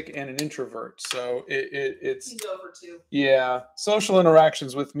autistic and an introvert, so it's. He's over too. Yeah, social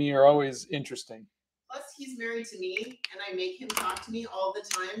interactions with me are always interesting. Plus, he's married to me, and I make him talk to me all the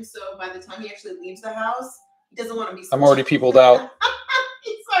time. So by the time he actually leaves the house, he doesn't want to be. I'm already peopled out.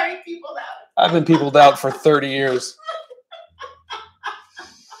 He's already peopled out. I've been peopled out for 30 years.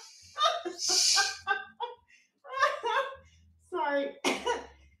 Sorry.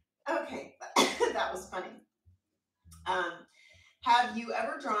 Okay, that was funny. Have you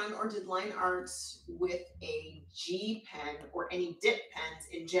ever drawn or did line art with a G pen or any dip pens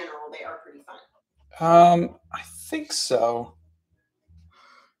in general? They are pretty fun. I think so.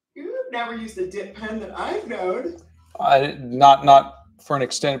 You've never used a dip pen that I've known. Not for an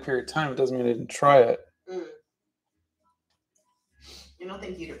extended period of time. It doesn't mean I didn't try it. I don't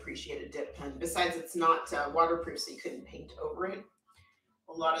think you'd appreciate a dip pen. Besides, it's not waterproof, so you couldn't paint over it.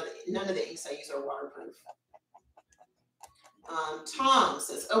 None of the inks I use are waterproof. Tom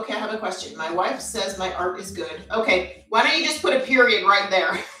says, "Okay, I have a question. My wife says my art is good." Okay, why don't you just put a period right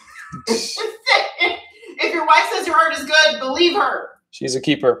there? If your wife says your art is good, believe her. She's a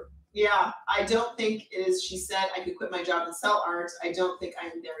keeper. Yeah, I don't think it is. She said I could quit my job and sell art. I don't think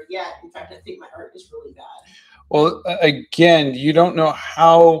I'm there yet. In fact, I think my art is really bad. Well, again, you don't know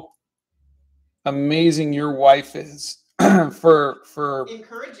how amazing your wife is for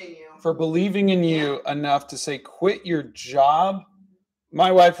Encouraging you. for believing in you enough to say quit your job.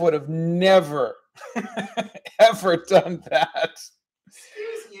 My wife would have never ever done that.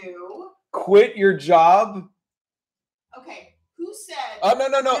 Excuse you. Quit your job? Okay, who said? Oh,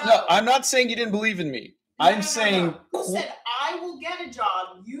 no. I'm not saying you didn't believe in me. I'm saying who said I will get a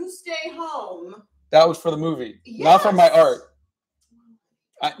job, you stay home. That was for the movie, not for my art.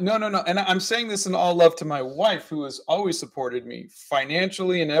 No. And I'm saying this in all love to my wife, who has always supported me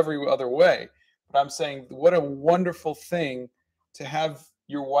financially and every other way. But I'm saying, what a wonderful thing to have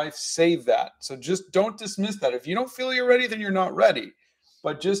your wife say that. So just don't dismiss that. If you don't feel you're ready, then you're not ready.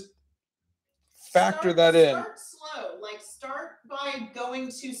 But just factor that in. Start slow. Like, start by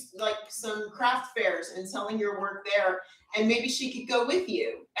going to like some craft fairs and selling your work there. And maybe she could go with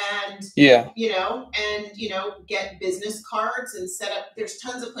you and, get business cards and set up. There's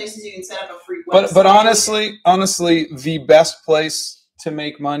tons of places you can set up a free website. But honestly, the best place to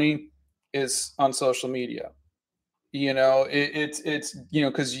make money is on social media. It's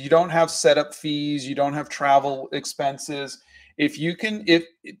because you don't have setup fees, you don't have travel expenses. If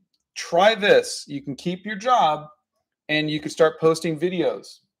try this, you can keep your job and you can start posting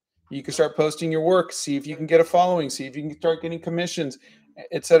videos. You can start posting your work, see if you can get a following, see if you can start getting commissions,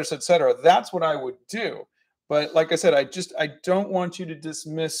 et cetera, et cetera. That's what I would do. But like I said, I don't want you to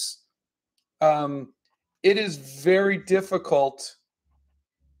dismiss. It is very difficult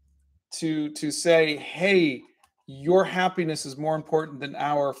to say, hey, your happiness is more important than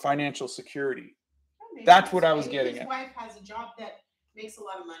our financial security. That's what I was getting at. His wife has a job that makes a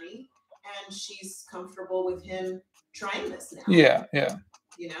lot of money, and she's comfortable with him trying this now. Yeah.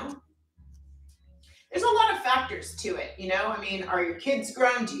 There's a lot of factors to it. I mean, are your kids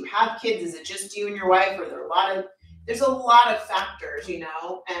grown? Do you have kids? Is it just you and your wife? Or there's a lot of factors, and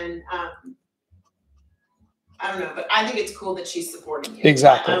I don't know, but I think it's cool that she's supporting you.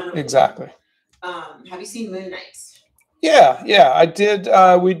 Exactly. Have you seen Moon Knight? Yeah, I did.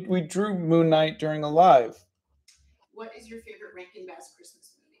 We drew Moon Knight during a live. What is your favorite Rankin Bass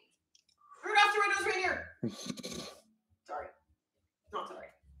Christmas movie? Rudolph the Red-Nosed Reindeer. Sorry. Not sorry.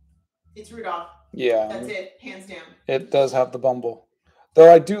 It's Rudolph. Yeah. That's it, hands down. It does have the bumble. Though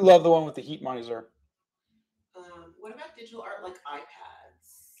I do love the one with the heat miser. What about digital art like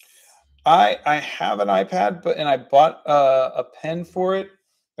iPads? I have an iPad, and I bought a pen for it.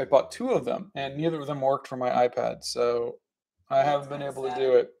 I bought 2 of them, and neither of them worked for my iPad, so I haven't been able to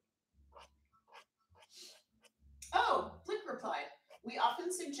do it. Oh, Flick replied, we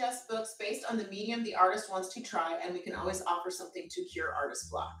often suggest books based on the medium the artist wants to try, and we can always offer something to cure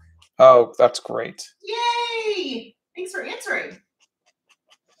artist block. Oh, that's great. Yay! Thanks for answering.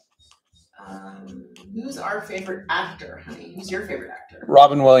 Who's our favorite actor, honey? Who's your favorite actor?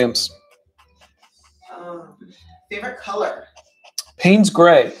 Robin Williams. Favorite color? Payne's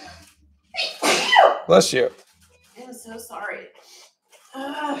Gray. Bless you. I'm so sorry.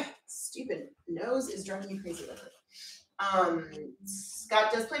 Stupid nose is driving me crazy with it.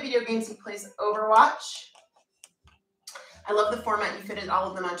 Scott does play video games. He plays Overwatch. I love the format. You fitted all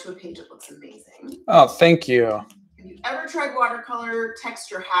of them onto a page. It looks amazing. Oh, thank you. Have you ever tried watercolor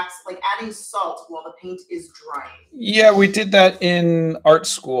texture hacks, like adding salt while the paint is drying? Yeah, we did that in art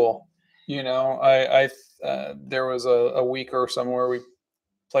school. There was a week or somewhere we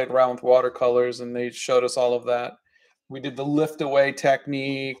played around with watercolors, and they showed us all of that. We did the lift away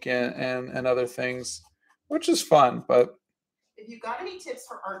technique and other things, which is fun. But if you got any tips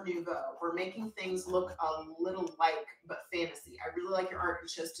for Art Nouveau, we're making things look a little like, but fantasy. I really like your art and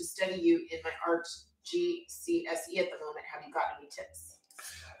chose to study you in my art GCSE at the moment. Have you got any tips?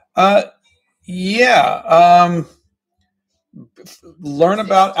 Learn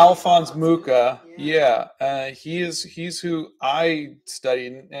about Alphonse Mucha. He's who I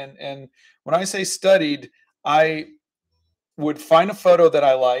studied, and when I say studied, I would find a photo that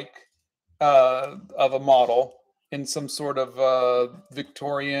I like of a model in some sort of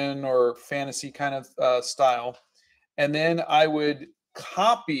Victorian or fantasy kind of style, and then I would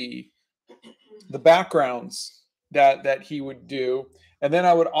copy the backgrounds that he would do, and then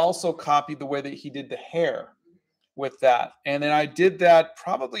I would also copy the way that he did the hair with that. And then I did that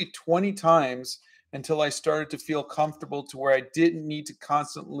probably 20 times until I started to feel comfortable to where I didn't need to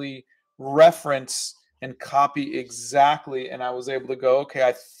constantly reference and copy exactly. And I was able to go, okay,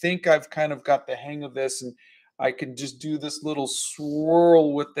 I think I've kind of got the hang of this, and I can just do this little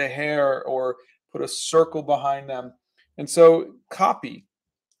swirl with the hair or put a circle behind them. And so copy.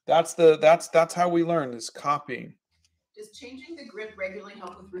 That's how we learn, is copying. Does changing the grip regularly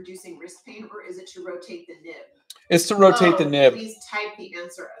help with reducing wrist pain, or is it to rotate the nib? It's to rotate the nib. Please type the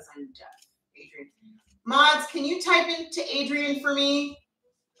answer as I'm deaf, Adrian. Mods, can you type into Adrian for me?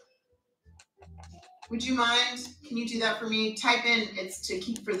 Would you mind? Can you do that for me? Type in. It's to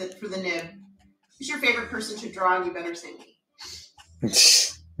keep for the nib. Who's your favorite person to draw? And you better say me.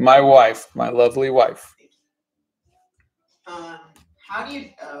 My wife, my lovely wife. How do you?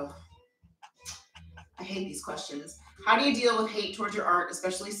 Oh, I hate these questions. How do you deal with hate towards your art,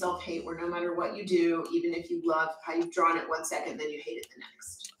 especially self-hate, where no matter what you do, even if you love how you've drawn it one second, then you hate it the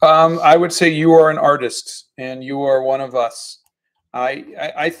next? I would say you are an artist, and you are one of us.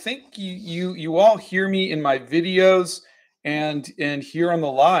 I think you all hear me in my videos and here on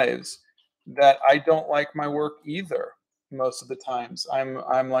the lives that I don't like my work either. Most of the times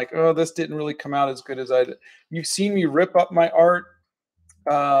I'm like, oh, this didn't really come out as good as I did. You've seen me rip up my art.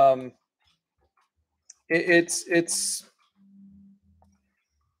 It's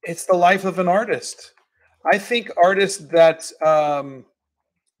the life of an artist. I think artists that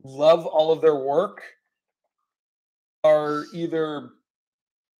love all of their work are either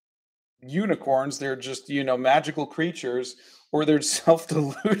unicorns, they're just, magical creatures, or they're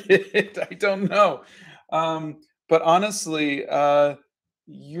self-deluded. I don't know. But honestly,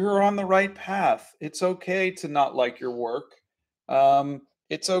 you're on the right path. It's okay to not like your work.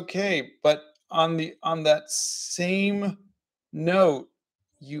 It's okay. But on that same note,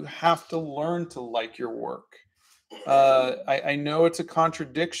 you have to learn to like your work. I know it's a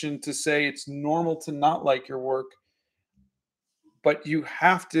contradiction to say it's normal to not like your work, but you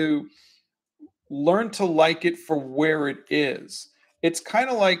have to learn to like it for where it is. It's kind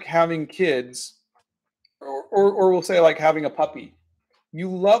of like having kids, or we'll say like having a puppy. You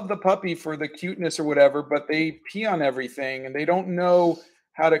love the puppy for the cuteness or whatever, but they pee on everything and they don't know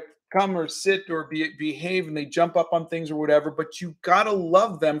how to come or sit or behave, and they jump up on things or whatever, but you got to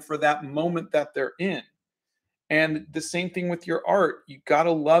love them for that moment that they're in. And the same thing with your art. You got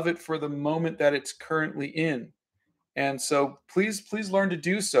to love it for the moment that it's currently in. And so please learn to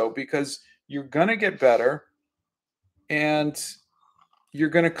do so, because you're going to get better, and you're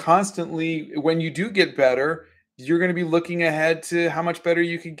going to constantly, when you do get better, you're going to be looking ahead to how much better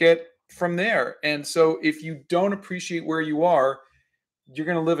you could get from there. And so if you don't appreciate where you are, you're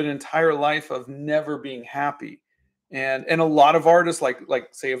going to live an entire life of never being happy. And a lot of artists, like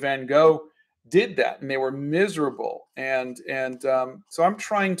say a Van Gogh, did that, and they were miserable. And so I'm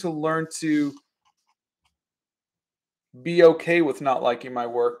trying to learn to be okay with not liking my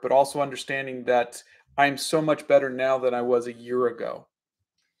work, but also understanding that I'm so much better now than I was a year ago.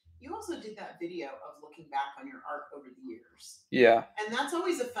 You also did that video of looking back on your art over the years. Yeah. And that's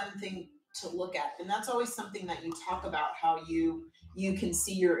always a fun thing to look at. And that's always something that you talk about, how you can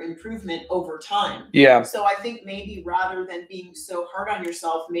see your improvement over time. Yeah. So I think maybe rather than being so hard on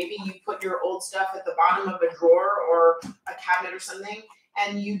yourself, maybe you put your old stuff at the bottom of a drawer or a cabinet or something,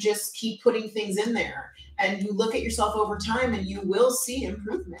 and you just keep putting things in there, and you look at yourself over time, and you will see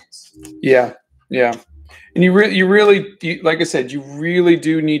improvement. Yeah. Yeah. And you really, like I said, you really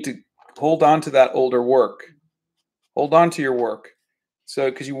do need to hold on to that older work. Hold on to your work. So,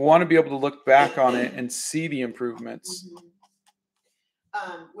 because you want to be able to look back on it and see the improvements. Mm-hmm.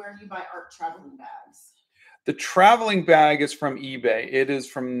 Where do you buy art traveling bags? The traveling bag is from eBay. It is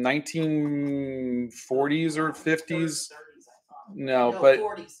from 1940s or 50s. 30s, I thought. No, but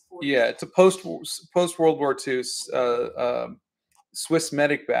 40s. Yeah, it's a post World War II Swiss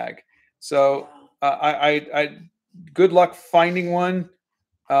medic bag. So I good luck finding one.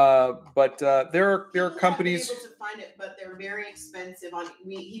 But there are companies. Able to find it, but they're very expensive.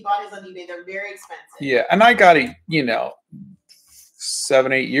 He bought his on eBay. They're very expensive. Yeah, and I got it,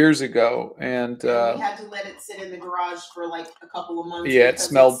 7-8 years ago, and we had to let it sit in the garage for like a couple of months. Yeah, it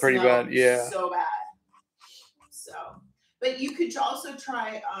smelled pretty bad. Yeah, so bad. So, but you could also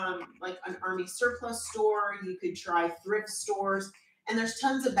try like an army surplus store. You could try thrift stores, and there's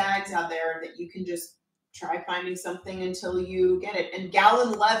tons of bags out there that you can just try finding something until you get it. And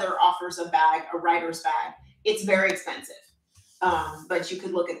Gallon Leather offers a bag, a writer's bag. It's very expensive, but you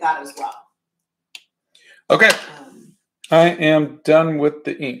could look at that as well. Okay. I am done with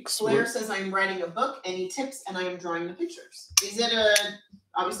the inks. Blair says, I'm writing a book. Any tips? And I am drawing the pictures. Is it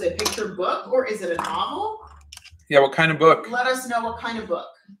obviously a picture book, or is it a novel? Yeah, what kind of book? Let us know what kind of book.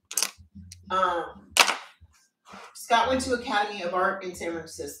 Scott went to Academy of Art in San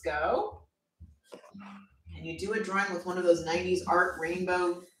Francisco. Can you do a drawing with one of those 90s art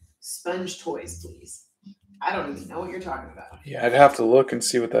rainbow sponge toys, please? I don't even know what you're talking about. Yeah, I'd have to look and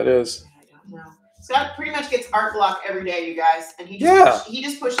see what that is. I don't know. Scott pretty much gets art block every day, you guys, and he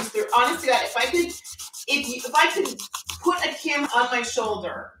just pushes through. Honestly, God, if I could put a camera on my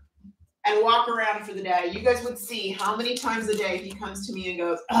shoulder and walk around for the day, you guys would see how many times a day he comes to me and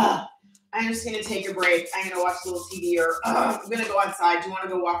goes, "Ugh, I'm just gonna take a break. I'm gonna watch a little TV, or I'm gonna go outside. Do you want to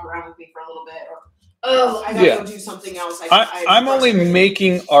go walk around with me for a little bit?" Or I gotta go do something else. I'm only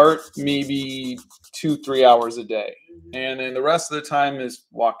making art maybe 2-3 hours a day. And then the rest of the time is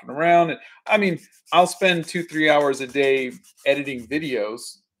walking around. And I mean, I'll spend 2-3 hours a day editing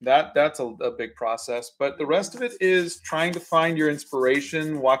videos. That's a big process. But the rest of it is trying to find your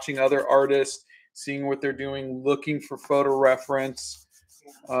inspiration, watching other artists, seeing what they're doing, looking for photo reference.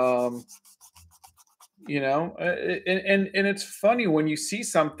 You know, and it's funny when you see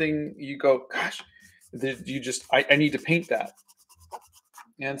something, you go, gosh, I need to paint that.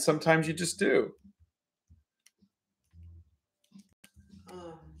 And sometimes you just do.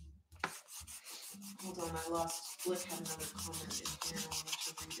 Hold on, I lost. Flick had another comment in here. I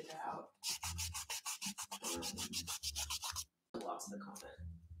want to read it out. I lost the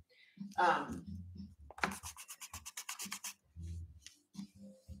comment.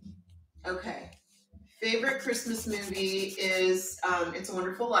 Okay. Favorite Christmas movie is It's a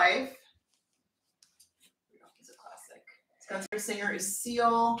Wonderful Life. It's a classic. Scott's favorite singer is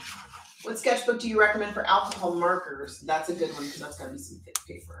Seal. What sketchbook do you recommend for alcohol markers? That's a good one because that's got to be some thick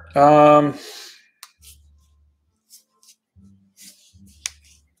paper.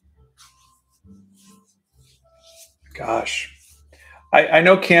 Gosh, I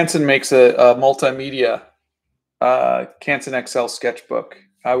know Canson makes a multimedia Canson XL sketchbook.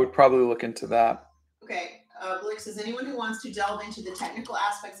 I would probably look into that. Okay. Blick says, anyone who wants to delve into the technical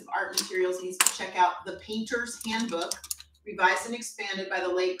aspects of art materials needs to check out The Painter's Handbook, revised and expanded by the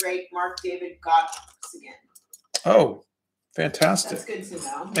late, great Mark David Gottesgain. Oh, fantastic. That's good to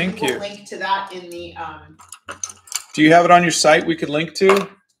know. Thank you. We'll link to that in the... Do you have it on your site we could link to?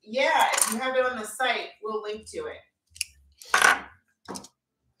 Yeah, if you have it on the site, we'll link to it.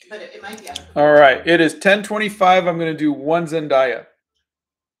 But it might be out of the... All right. It is 10:25. I'm going to do one Zendaya.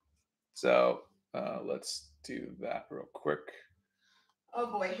 So let's do that real quick.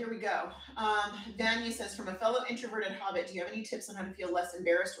 Oh boy, here we go. Danya says, from a fellow introverted Hobbit, do you have any tips on how to feel less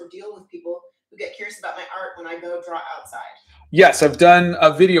embarrassed or deal with people who get curious about my art when I go draw outside? Yes, I've done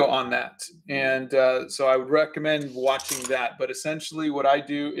a video on that. And so I would recommend watching that. But essentially what I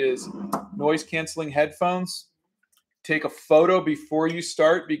do is noise canceling headphones. Take a photo before you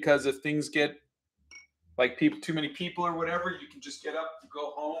start, because if things get like too many people or whatever, you can just get up,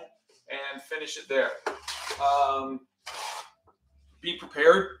 go home, and finish it there. Be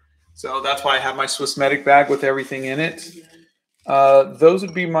prepared. So that's why I have my Swissmedic bag with everything in it. Those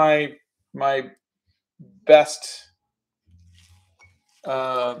would be my best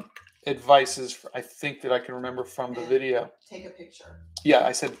advices, I think, that I can remember from the video. Take a picture. Yeah,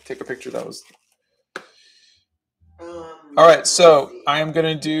 I said take a picture. That was... all right, so I am going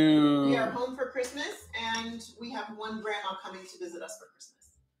to do... We are home for Christmas, and we have one grandma coming to visit us for Christmas.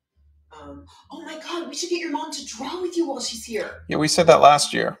 Oh my God, we should get your mom to draw with you while she's here. Yeah, we said that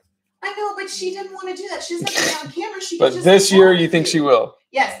last year. I know, but she didn't want to do that. She doesn't have to be on camera. She but this year, you think she will?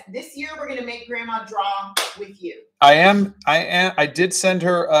 Yes, this year we're going to make grandma draw with you. I did send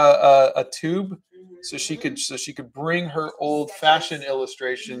her a tube, so she could bring her old-fashioned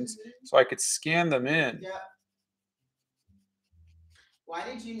illustrations, so I could scan them in. Yep. Why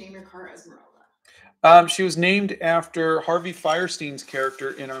did you name your car Esmeralda? She was named after Harvey Fierstein's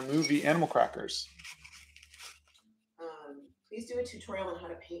character in our movie Animal Crackers. Please do a tutorial on how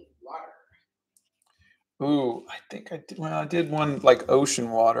to paint water. Ooh, I think I did. Well, I did one like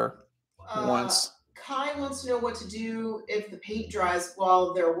ocean water once. Kai wants to know what to do if the paint dries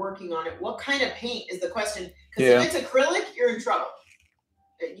while they're working on it. What kind of paint is the question? Because if it's acrylic, you're in trouble.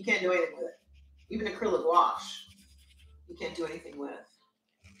 You can't do anything with it. Even acrylic wash, you can't do anything with.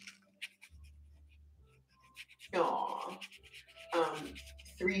 Aww.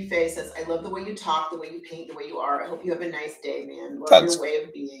 Three Face says, I love the way you talk, the way you paint, the way you are. I hope you have a nice day, man. Love your way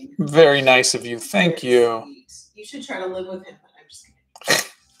of being. Very nice of you. Thank you. Sweet. You should try to live with him, but I'm just kidding.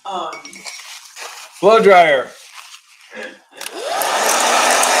 Blow dryer.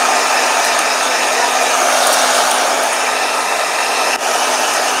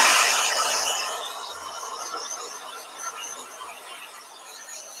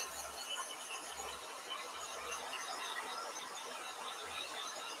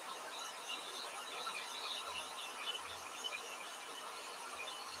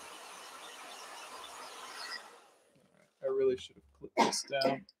 I really should have clipped this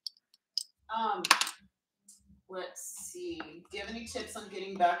down. Let's see. Do you have any tips on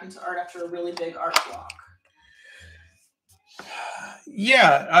getting back into art after a really big art block?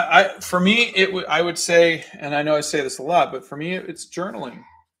 Yeah, for me, I would say, and I know I say this a lot, but for me, it's journaling.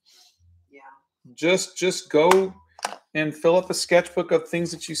 Yeah. Just go and fill up a sketchbook of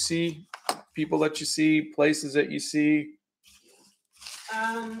things that you see, people that you see, places that you see.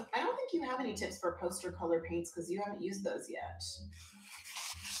 I don't think you have any tips for poster color paints because you haven't used those yet.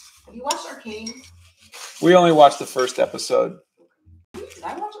 Have you watched Arcane? We only watched the first episode. Did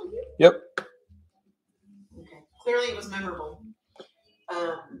I watch it with you? Yep. Okay. Clearly it was memorable.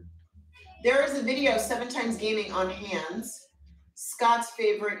 There is a video, 7 Times Gaming on Hands. Scott's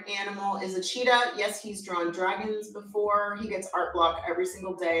favorite animal is a cheetah. Yes, he's drawn dragons before. He gets art block every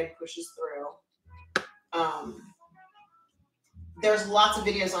single day and pushes through. There's lots of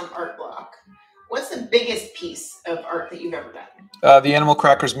videos on art block. What's the biggest piece of art that you've ever done? The Animal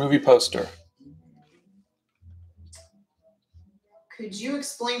Crackers movie poster. Could you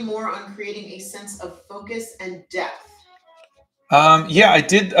explain more on creating a sense of focus and depth? Yeah, I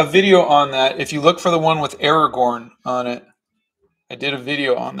did a video on that. If you look for the one with Aragorn on it, I did a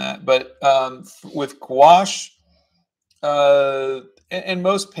video on that. But with gouache and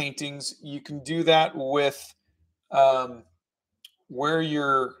most paintings, you can do that with where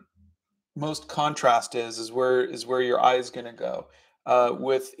your most contrast is where your eye is going to go.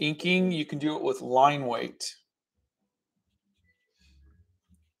 With inking, you can do it with line weight.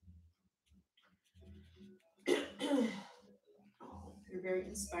 You're very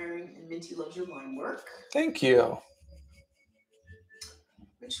inspiring, and Minty loves your line work. Thank you.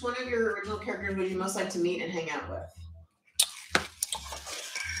 Which one of your original characters would you most like to meet and hang out with?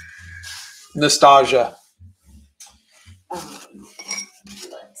 Nostalgia. Let's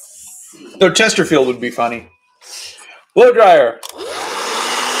see. So Chesterfield would be funny. Blow dryer.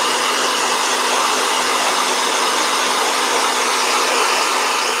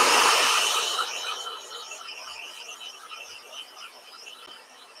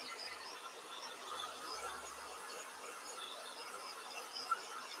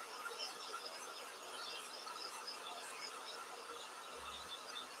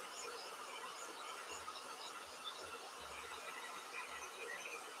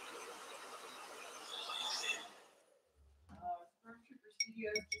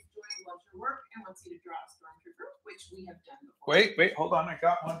 Just loves your work and wants you to draw a stormtrooper, which we have done before. Wait, hold on, I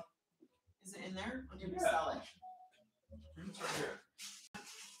got one. Is it in there, or did we sell it? It's right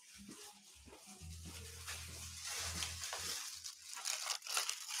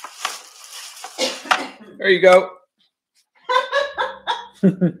here. There you go.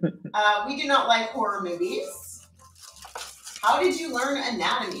 We do not like horror movies. How did you learn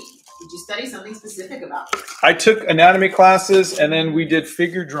anatomy? Did you study something specific about it? I took anatomy classes, and then we did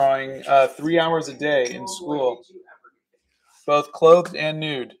figure drawing 3 hours a day in school. Boy, did you ever do figure drawing. Both clothed and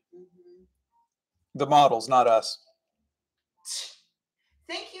nude. Mm-hmm. The models, not us.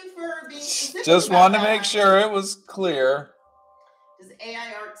 Thank you for being specific. Just wanted to make sure it was clear. Does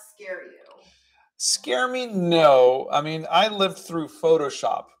AI art scare you? Scare me? No. I mean, I lived through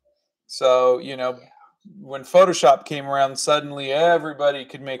Photoshop. So, when Photoshop came around, suddenly everybody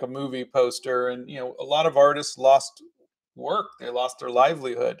could make a movie poster. And, a lot of artists lost work. They lost their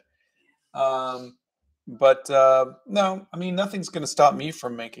livelihood. No, I mean, nothing's going to stop me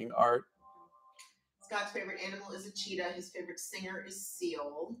from making art. Scott's favorite animal is a cheetah. His favorite singer is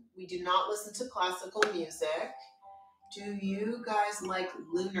Seal. We do not listen to classical music. Do you guys like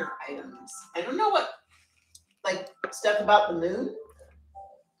lunar items? I don't know what, stuff about the moon?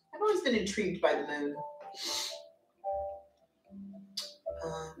 I've always been intrigued by the moon.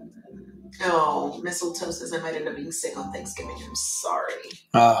 Mistletoe says I might end up being sick on Thanksgiving. I'm sorry.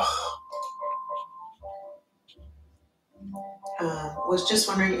 Was just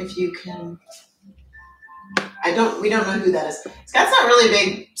wondering if you can... We don't know who that is. Scott's not really a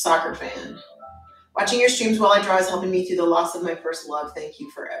big soccer fan. Watching your streams while I draw is helping me through the loss of my first love. Thank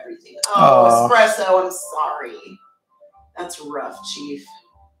you for everything. Oh, Espresso, I'm sorry. That's rough, Chief.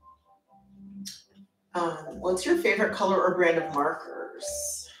 What's your favorite color or brand of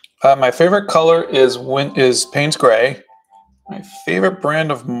markers? My favorite color is Payne's Gray. My favorite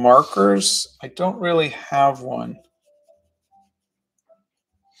brand of markers, I don't really have one.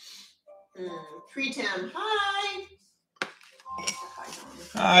 Pretam, hi.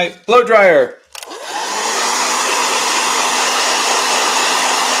 Hi, blow dryer.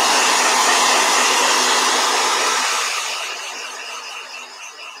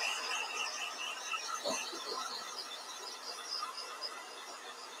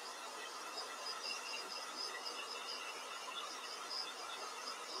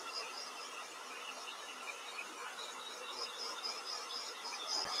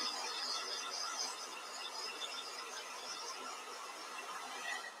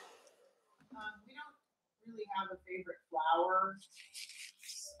 have a favorite flower.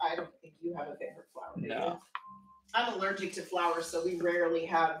 I don't think you have a favorite flower, do you? I'm allergic to flowers, so we rarely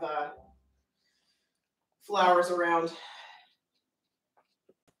have flowers around.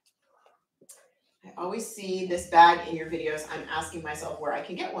 I always see this bag in your videos. I'm asking myself where I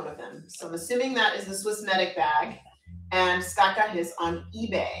can get one of them. So I'm assuming that is the Swiss Medic bag. And Scott got his on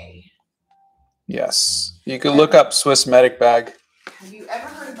eBay. Yes. You could look up Swiss Medic bag. Have you ever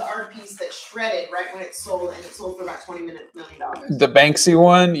heard of the art piece that shredded right when it sold, and it sold for about $20 million? The Banksy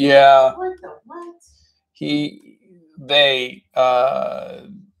one? Yeah. What the what? They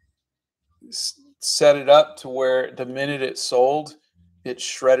set it up to where the minute it sold, it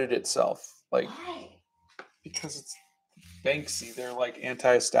shredded itself. Like, why? Because it's Banksy. They're like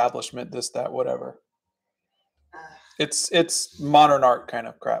anti-establishment, this, that, whatever. It's modern art kind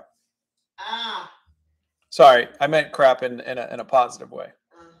of crap. Sorry, I meant crap in a positive way.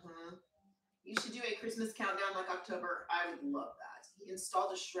 You should do a Christmas countdown like October. I would love that. He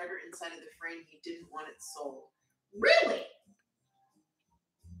installed a shredder inside of the frame. He didn't want it sold. Really?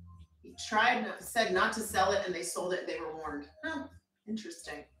 He said not to sell it, and they sold it. They were warned. Huh.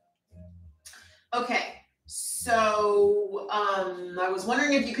 Interesting. Okay, so I was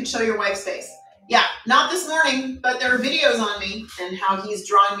wondering if you could show your wife's face. Yeah, not this morning, but there are videos on me and how he's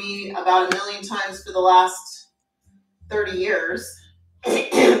drawn me about 1 million times for the last 30 years.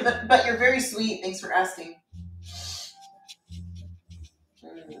 but you're very sweet. Thanks for asking.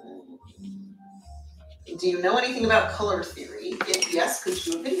 Do you know anything about color theory? If yes, could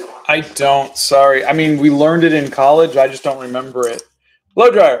you do a video on it? I don't. Sorry. I mean, we learned it in college. I just don't remember it.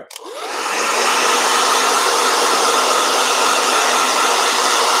 Blow dryer.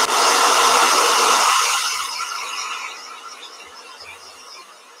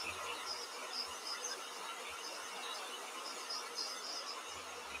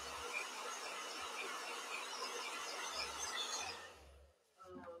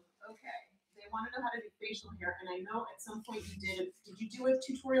 Want to know how to do facial hair, and I know at some point you did. Did you do a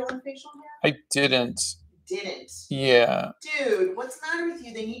tutorial on facial hair? I didn't. Didn't? Yeah. Dude, what's the matter with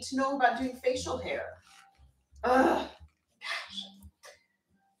you? They need to know about doing facial hair. Ugh. Gosh.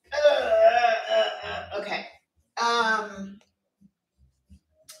 Okay.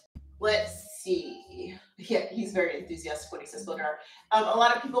 Let's see. Yeah, he's very enthusiastic when he says blow dryer. A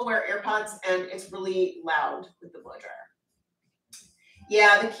lot of people wear AirPods, and it's really loud with the blow dryer.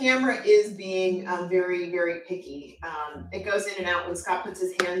 Yeah, the camera is being very, very picky. It goes in and out when Scott puts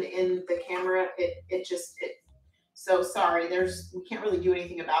his hand in the camera. So sorry, we can't really do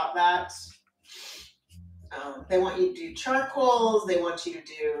anything about that. They want you to do charcoals. They want you to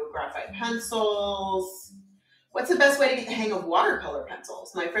do graphite pencils. What's the best way to get the hang of watercolor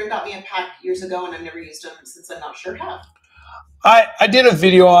pencils? My friend got me a pack years ago, and I've never used them since. I'm not sure how. I did a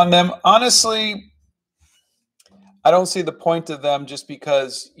video on them. Honestly, I don't see the point of them, just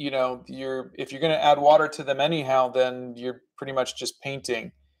because, if you're going to add water to them anyhow, then you're pretty much just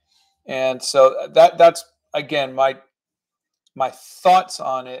painting. And so that's again my thoughts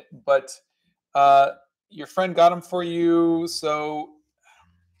on it. But your friend got them for you, so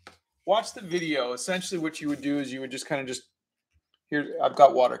watch the video. Essentially, what you would do is you would just kind of here. I've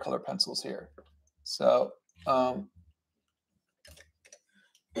got watercolor pencils here, so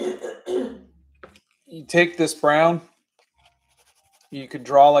you take this brown, you could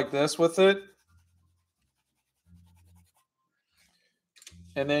draw like this with it,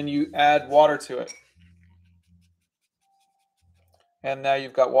 and then you add water to it. And now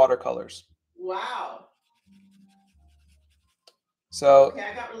you've got watercolors. Wow. So, okay,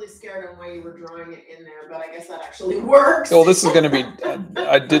 I got really scared on why you were drawing it in there, but I guess that actually works. Well, this is going to be,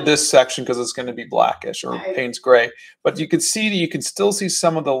 I did this section because it's going to blackish or Payne's gray. But you can still see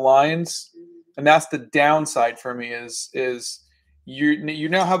some of the lines. And that's the downside for me is you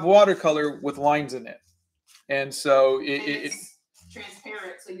now have watercolor with lines in it. And so it's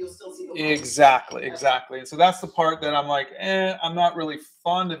transparent, so you'll still see the lines. Exactly. And so that's the part that I'm like, I'm not really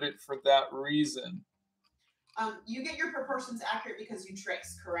fond of it for that reason. You get your proportions accurate because you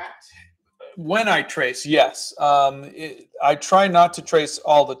trace, correct? When I trace, yes. I try not to trace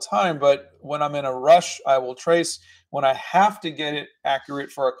all the time, but when I'm in a rush, I will trace. When I have to get it accurate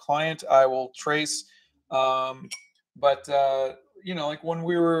for a client, I will trace. But like when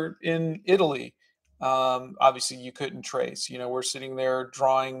we were in Italy, obviously you couldn't trace. We're sitting there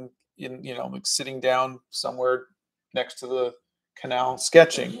drawing like sitting down somewhere next to the canal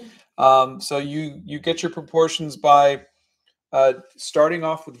sketching. So you get your proportions by starting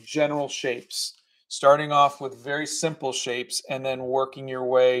off with general shapes, starting off with very simple shapes, and then working your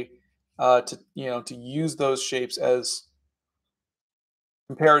way to use those shapes as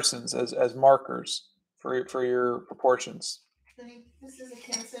comparisons, as markers for your proportions. This is a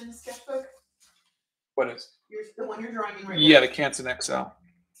Canson sketchbook. What is? The one you're drawing in right now. Yeah, the Canson XL.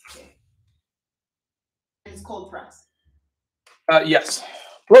 Okay. And it's cold press. Yes.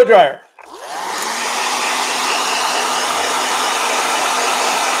 Blow dryer.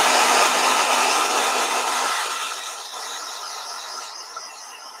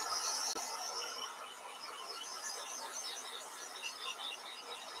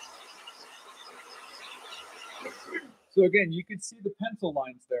 So again, you can see the pencil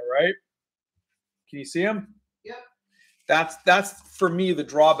lines there, right? Can you see them? Yep. That's for me the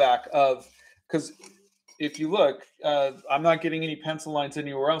drawback of, because if you look, I'm not getting any pencil lines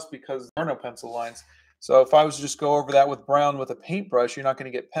anywhere else because there are no pencil lines. So if I was to just go over that with brown with a paintbrush, you're not going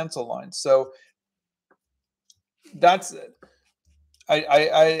to get pencil lines. So that's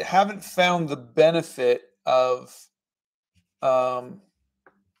I haven't found the benefit of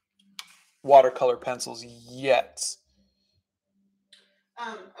watercolor pencils yet.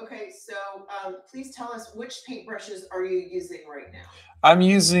 Okay, so please tell us which paintbrushes are you using right now? I'm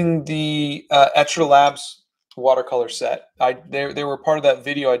using the Etcher Labs watercolor set. They were part of that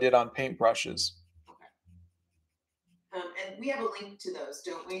video I did on paintbrushes. Okay. And we have a link to those,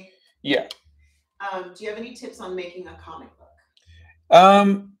 don't we? Yeah. Do you have any tips on making a comic book?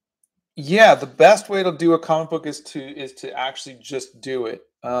 Yeah, the best way to do a comic book is to actually just do it.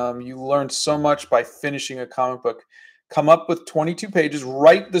 You learn so much by finishing a comic book. Come up with 22 pages,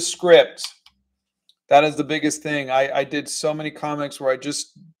 write the script. That is the biggest thing. I did so many comics where I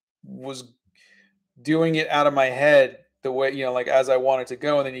just was doing it out of my head the way, like as I wanted to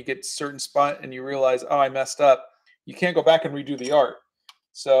go. And then you get to a certain spot and you realize, oh, I messed up. You can't go back and redo the art.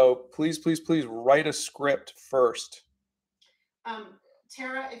 So please, please, please write a script first.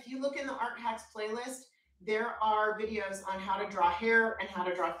 Tara, if you look in the Art Hacks playlist, there are videos on how to draw hair and how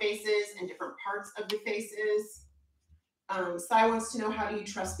to draw faces and different parts of the faces. Sai wants to know, how do you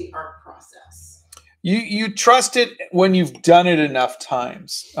trust the art process? You trust it when you've done it enough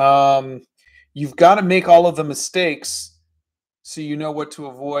times. You've got to make all of the mistakes so you know what to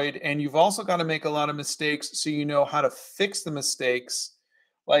avoid, and you've also got to make a lot of mistakes so you know how to fix the mistakes.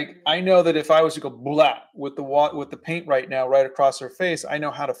 Like, I know that if I was to go blah with the paint right now, right across her face, I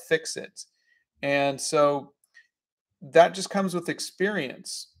know how to fix it. And so that just comes with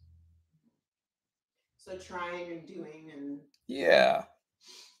experience. So trying and doing and... Yeah.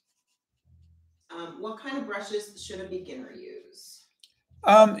 What kind of brushes should a beginner use?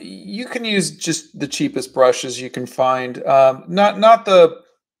 You can use just the cheapest brushes you can find. Not the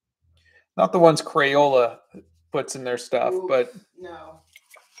ones Crayola puts in their stuff, Ooh, but no.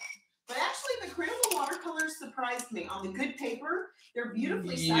 But actually, the Crayola watercolors surprised me. On the good paper, they're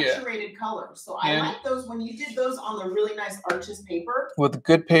beautifully saturated colors. So I like those when you did those on the really nice Arches paper. With a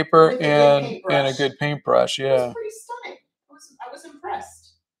good paper and a good paintbrush, yeah. It was pretty stunning. I was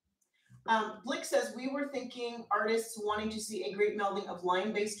impressed. Blick says, we were thinking artists wanting to see a great melding of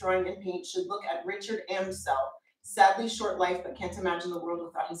line-based drawing and paint should look at Richard Amsel. Sadly short life, but can't imagine the world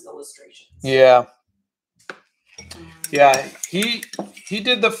without his illustrations. Yeah. Yeah, he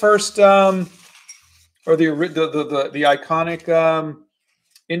did the first or the iconic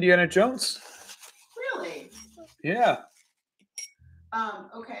Indiana Jones. Really? Yeah.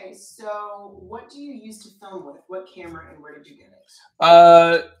 Okay, so what do you use to film with? What camera and where did you get it?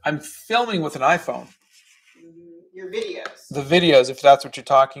 I'm filming with an iPhone. Your videos. The videos, if that's what you're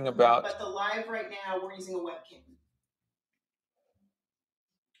talking about. But the live right now, we're using a webcam.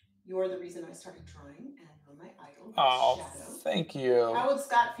 You're the reason I started drawing, and you're my idol. Oh, Shadow. Thank you. How would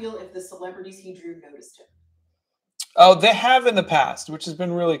Scott feel if the celebrities he drew noticed him? Oh, they have in the past, which has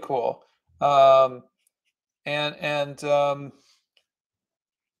been really cool.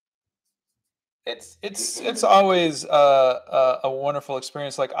 It's always a wonderful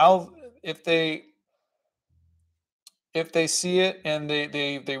experience. Like, if they see it and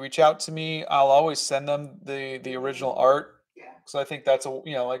they reach out to me, I'll always send them the original art. Yeah. So I think that's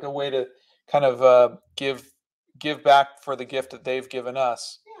like a way to kind of give back for the gift that they've given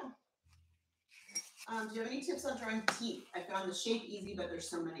us. Yeah. Do you have any tips on drawing teeth? I found the shape easy, but there's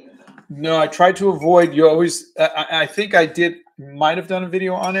so many of them. No, I tried to avoid. You always. I think I might have done a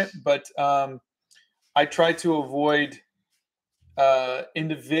video on it, but I tried to avoid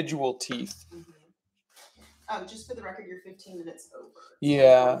individual teeth. Mm-hmm. Just for the record, you're 15 minutes over.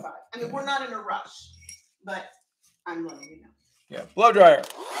 Yeah. I mean, we're not in a rush, but I'm letting you know. Yeah. Blow dryer.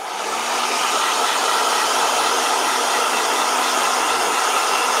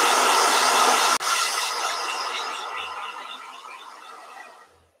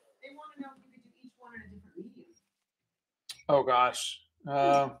 They want to know if you could do each one in a different medium. Oh gosh.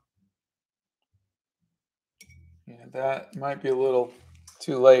 That might be a little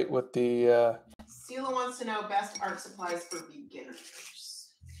too late with the... Sela wants to know best art supplies for beginners.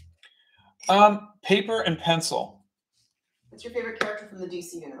 Paper and pencil. What's your favorite character from the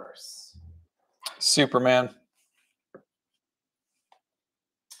DC universe? Superman.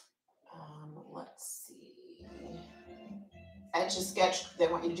 Let's see. Etch-a-sketch. They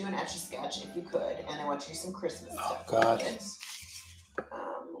want you to do an etch-a-sketch if you could, and they want you to do some Christmas stuff. Oh, God.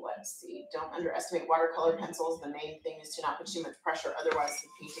 Let's see. Don't underestimate watercolor pencils. The main thing is to not put too much pressure, otherwise the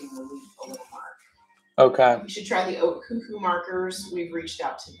painting will leave a little mark. Okay. You should try the Oak Cuckoo markers. We've reached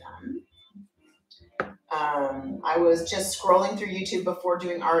out to them. I was just scrolling through YouTube before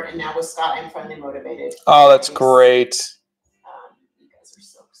doing art, and now with Scott, I'm finally motivated. Oh, that's great. You guys are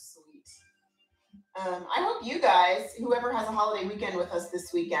so sweet. I hope you guys, whoever has a holiday weekend with us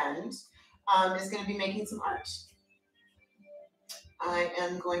this weekend, is going to be making some art. I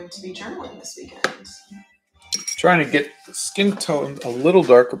am going to be journaling this weekend. Trying to get the skin tone a little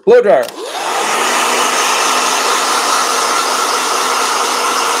darker. Blow dryer.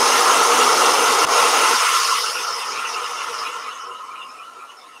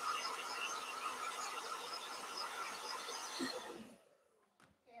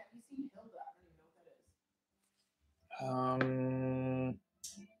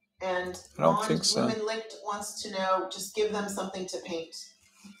 And I don't think so. Women Licked wants to know, just give them something to paint.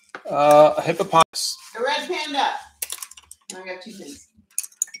 A hippopotamus. A red panda. Now I got two things.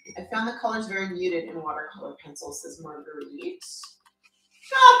 I found the colors very muted in watercolor pencils, says Marguerite.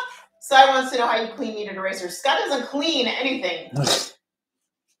 Sai wants to know how you clean kneaded erasers. Scott doesn't clean anything.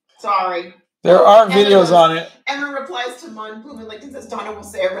 Sorry. There are videos on it. Emma replies to Women Licked and says, Donna will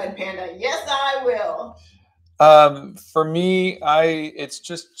say a red panda. Yes, I will. For me, it's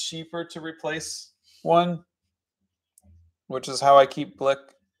just cheaper to replace one, which is how I keep Blick.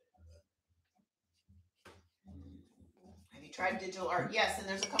 Have you tried digital art? Yes, and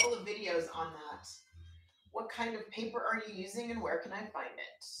there's a couple of videos on that. What kind of paper are you using, and where can I find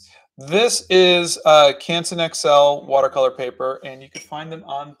it? This is Canson XL watercolor paper, and you can find them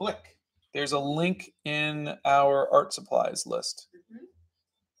on Blick. There's a link in our art supplies list.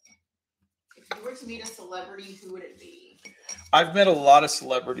 If you were to meet a celebrity, who would it be? I've met a lot of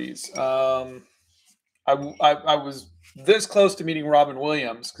celebrities. I was this close to meeting Robin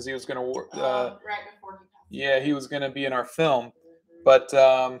Williams because he was going to work. Right before he passed. Yeah, he was going to be in our film, but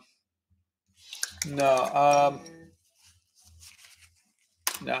no.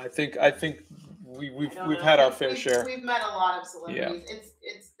 No, I think we've had our fair share. We've met a lot of celebrities. Yeah.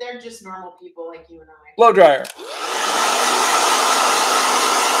 They're just normal people like you and I. Blow dryer.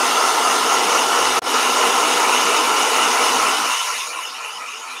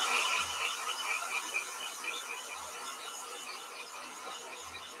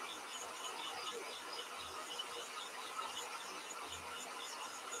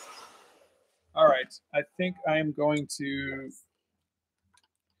 All right, I think I am going to.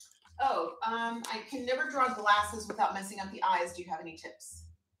 Oh, I can never draw glasses without messing up the eyes. Do you have any tips?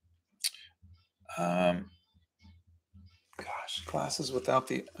 Gosh, glasses without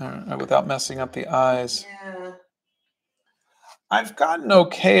messing up the eyes. Yeah. I've gotten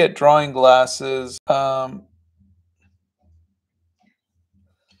okay at drawing glasses. I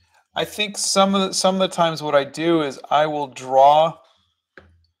think some of the times what I do is I will draw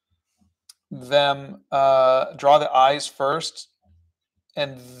them, draw the eyes first,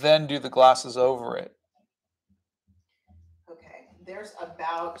 and then do the glasses over it. Okay, there's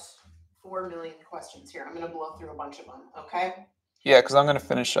about 4 million questions here. I'm going to blow through a bunch of them, okay? Yeah, because I'm going to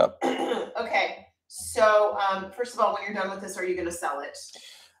finish up. Okay, so first of all, when you're done with this, are you going to sell it?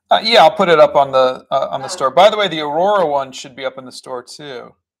 Yeah, I'll put it up on the store. By the way, the Aurora one should be up in the store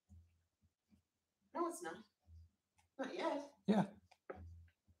too. No, it's not. Not yet. Yeah.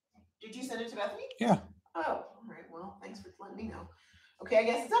 Did you send it to Bethany? Yeah. Oh, all right. Well, thanks for letting me know. Okay, I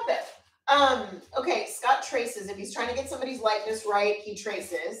guess it's up there. Okay, Scott traces. If he's trying to get somebody's likeness right, he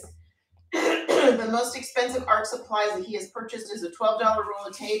traces. The most expensive art supplies that he has purchased is a $12 roll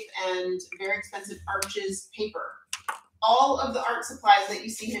of tape and very expensive Arches paper. All of the art supplies that you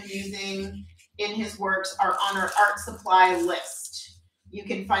see him using in his works are on our art supply list. You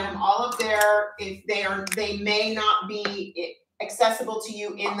can find them all up there. If they may not be accessible to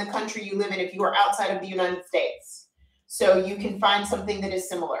you in the country you live in if you are outside of the United States. So you can find something that is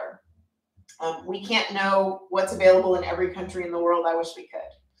similar. We can't know what's available in every country in the world. I wish we could.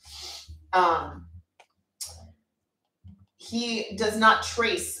 He does not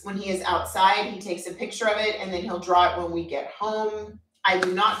trace when he is outside. He takes a picture of it and then he'll draw it when we get home. I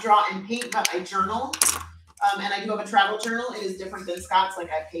do not draw and paint, but I journal. And I do have a travel journal. It is different than Scott's. Like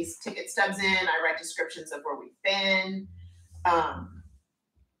I paste ticket stubs in. I write descriptions of where we've been.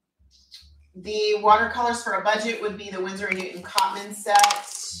 The watercolors for a budget would be the Winsor & Newton Cotman set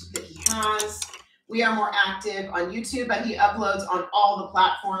that he has. We are more active on YouTube, but he uploads on all the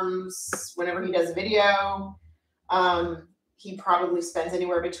platforms whenever he does a video. He probably spends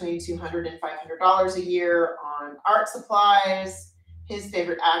anywhere between $200 and $500 a year on art supplies. His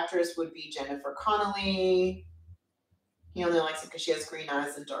favorite actress would be Jennifer Connelly. He only likes it because she has green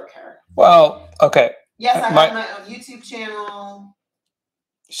eyes and dark hair. Well, okay. Yes, I have my own YouTube channel.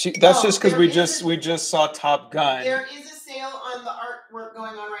 That's just because we just saw Top Gun. There is a sale on the artwork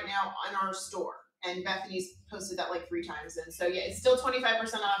going on right now on our store. And Bethany's posted that like 3 times. And so, yeah, it's still 25%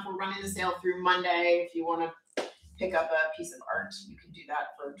 off. We're running the sale through Monday. If you want to pick up a piece of art, you can do that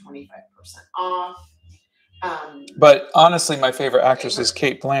for 25% off. But honestly, my favorite actress is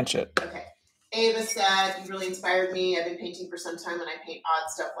Cate Blanchett. Okay. Ava said, you really inspired me. I've been painting for some time and I paint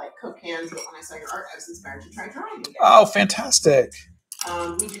odd stuff like Coke cans. But when I saw your art, I was inspired to try drawing again. Oh, fantastic.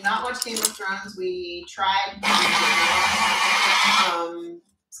 We do not watch Game of Thrones. We tried.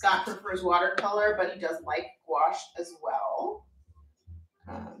 Scott prefers watercolor, but he does like gouache as well.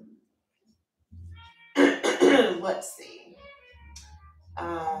 Let's see.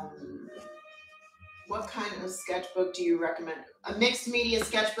 What kind of sketchbook do you recommend? A mixed media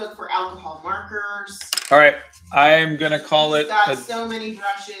sketchbook for alcohol markers. All right. I'm going to call it. Got so many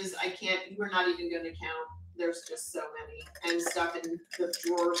brushes. We're not even going to count. There's just so many and stuff in the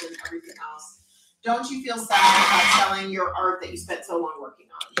drawers and everything else. Don't you feel sad about selling your art that you spent so long working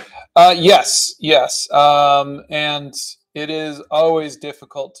on? Yes. And it is always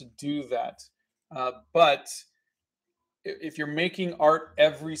difficult to do that. But if you're making art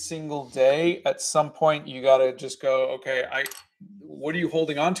every single day, at some point you got to just go, okay, what are you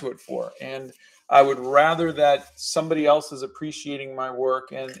holding on to it for? And I would rather that somebody else is appreciating my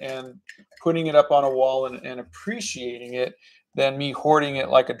work and putting it up on a wall and appreciating it than me hoarding it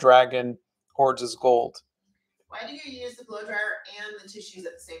like a dragon hoards his gold. Why do you use the blow dryer and the tissues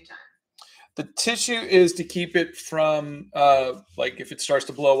at the same time? The tissue is to keep it from, like if it starts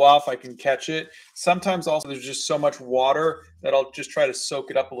to blow off, I can catch it. Sometimes also there's just so much water that I'll just try to soak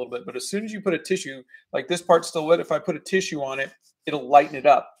it up a little bit. But as soon as you put a tissue, like this part's still wet, if I put a tissue on it, it'll lighten it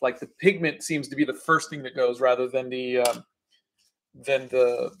up. Like the pigment seems to be the first thing that goes rather than the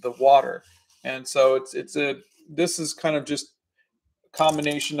water. And so this is kind of just a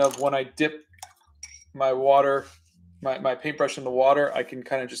combination of when I dip my water, my paintbrush in the water, I can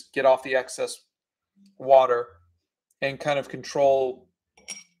kind of just get off the excess water and kind of control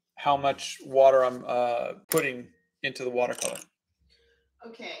how much water I'm putting into the watercolor.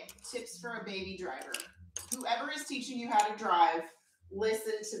 Okay, tips for a baby driver. Whoever is teaching you how to drive,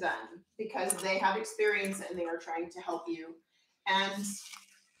 listen to them because they have experience and they are trying to help you. And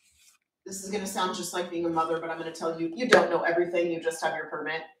this is going to sound just like being a mother, but I'm going to tell you, you don't know everything. You just have your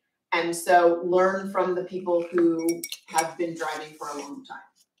permit. And so learn from the people who have been driving for a long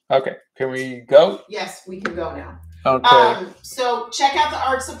time. Okay. Can we go? Yes, we can go now. Okay. So check out the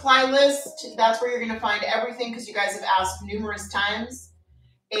art supply list. That's where you're going to find everything because you guys have asked numerous times.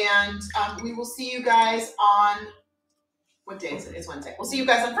 And we will see you guys on, what day is it? It's Wednesday. We'll see you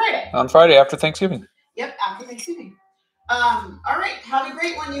guys on Friday. On Friday after Thanksgiving. Yep, after Thanksgiving. All right. Have a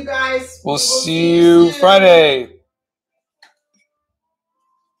great one, you guys. We'll see you Friday.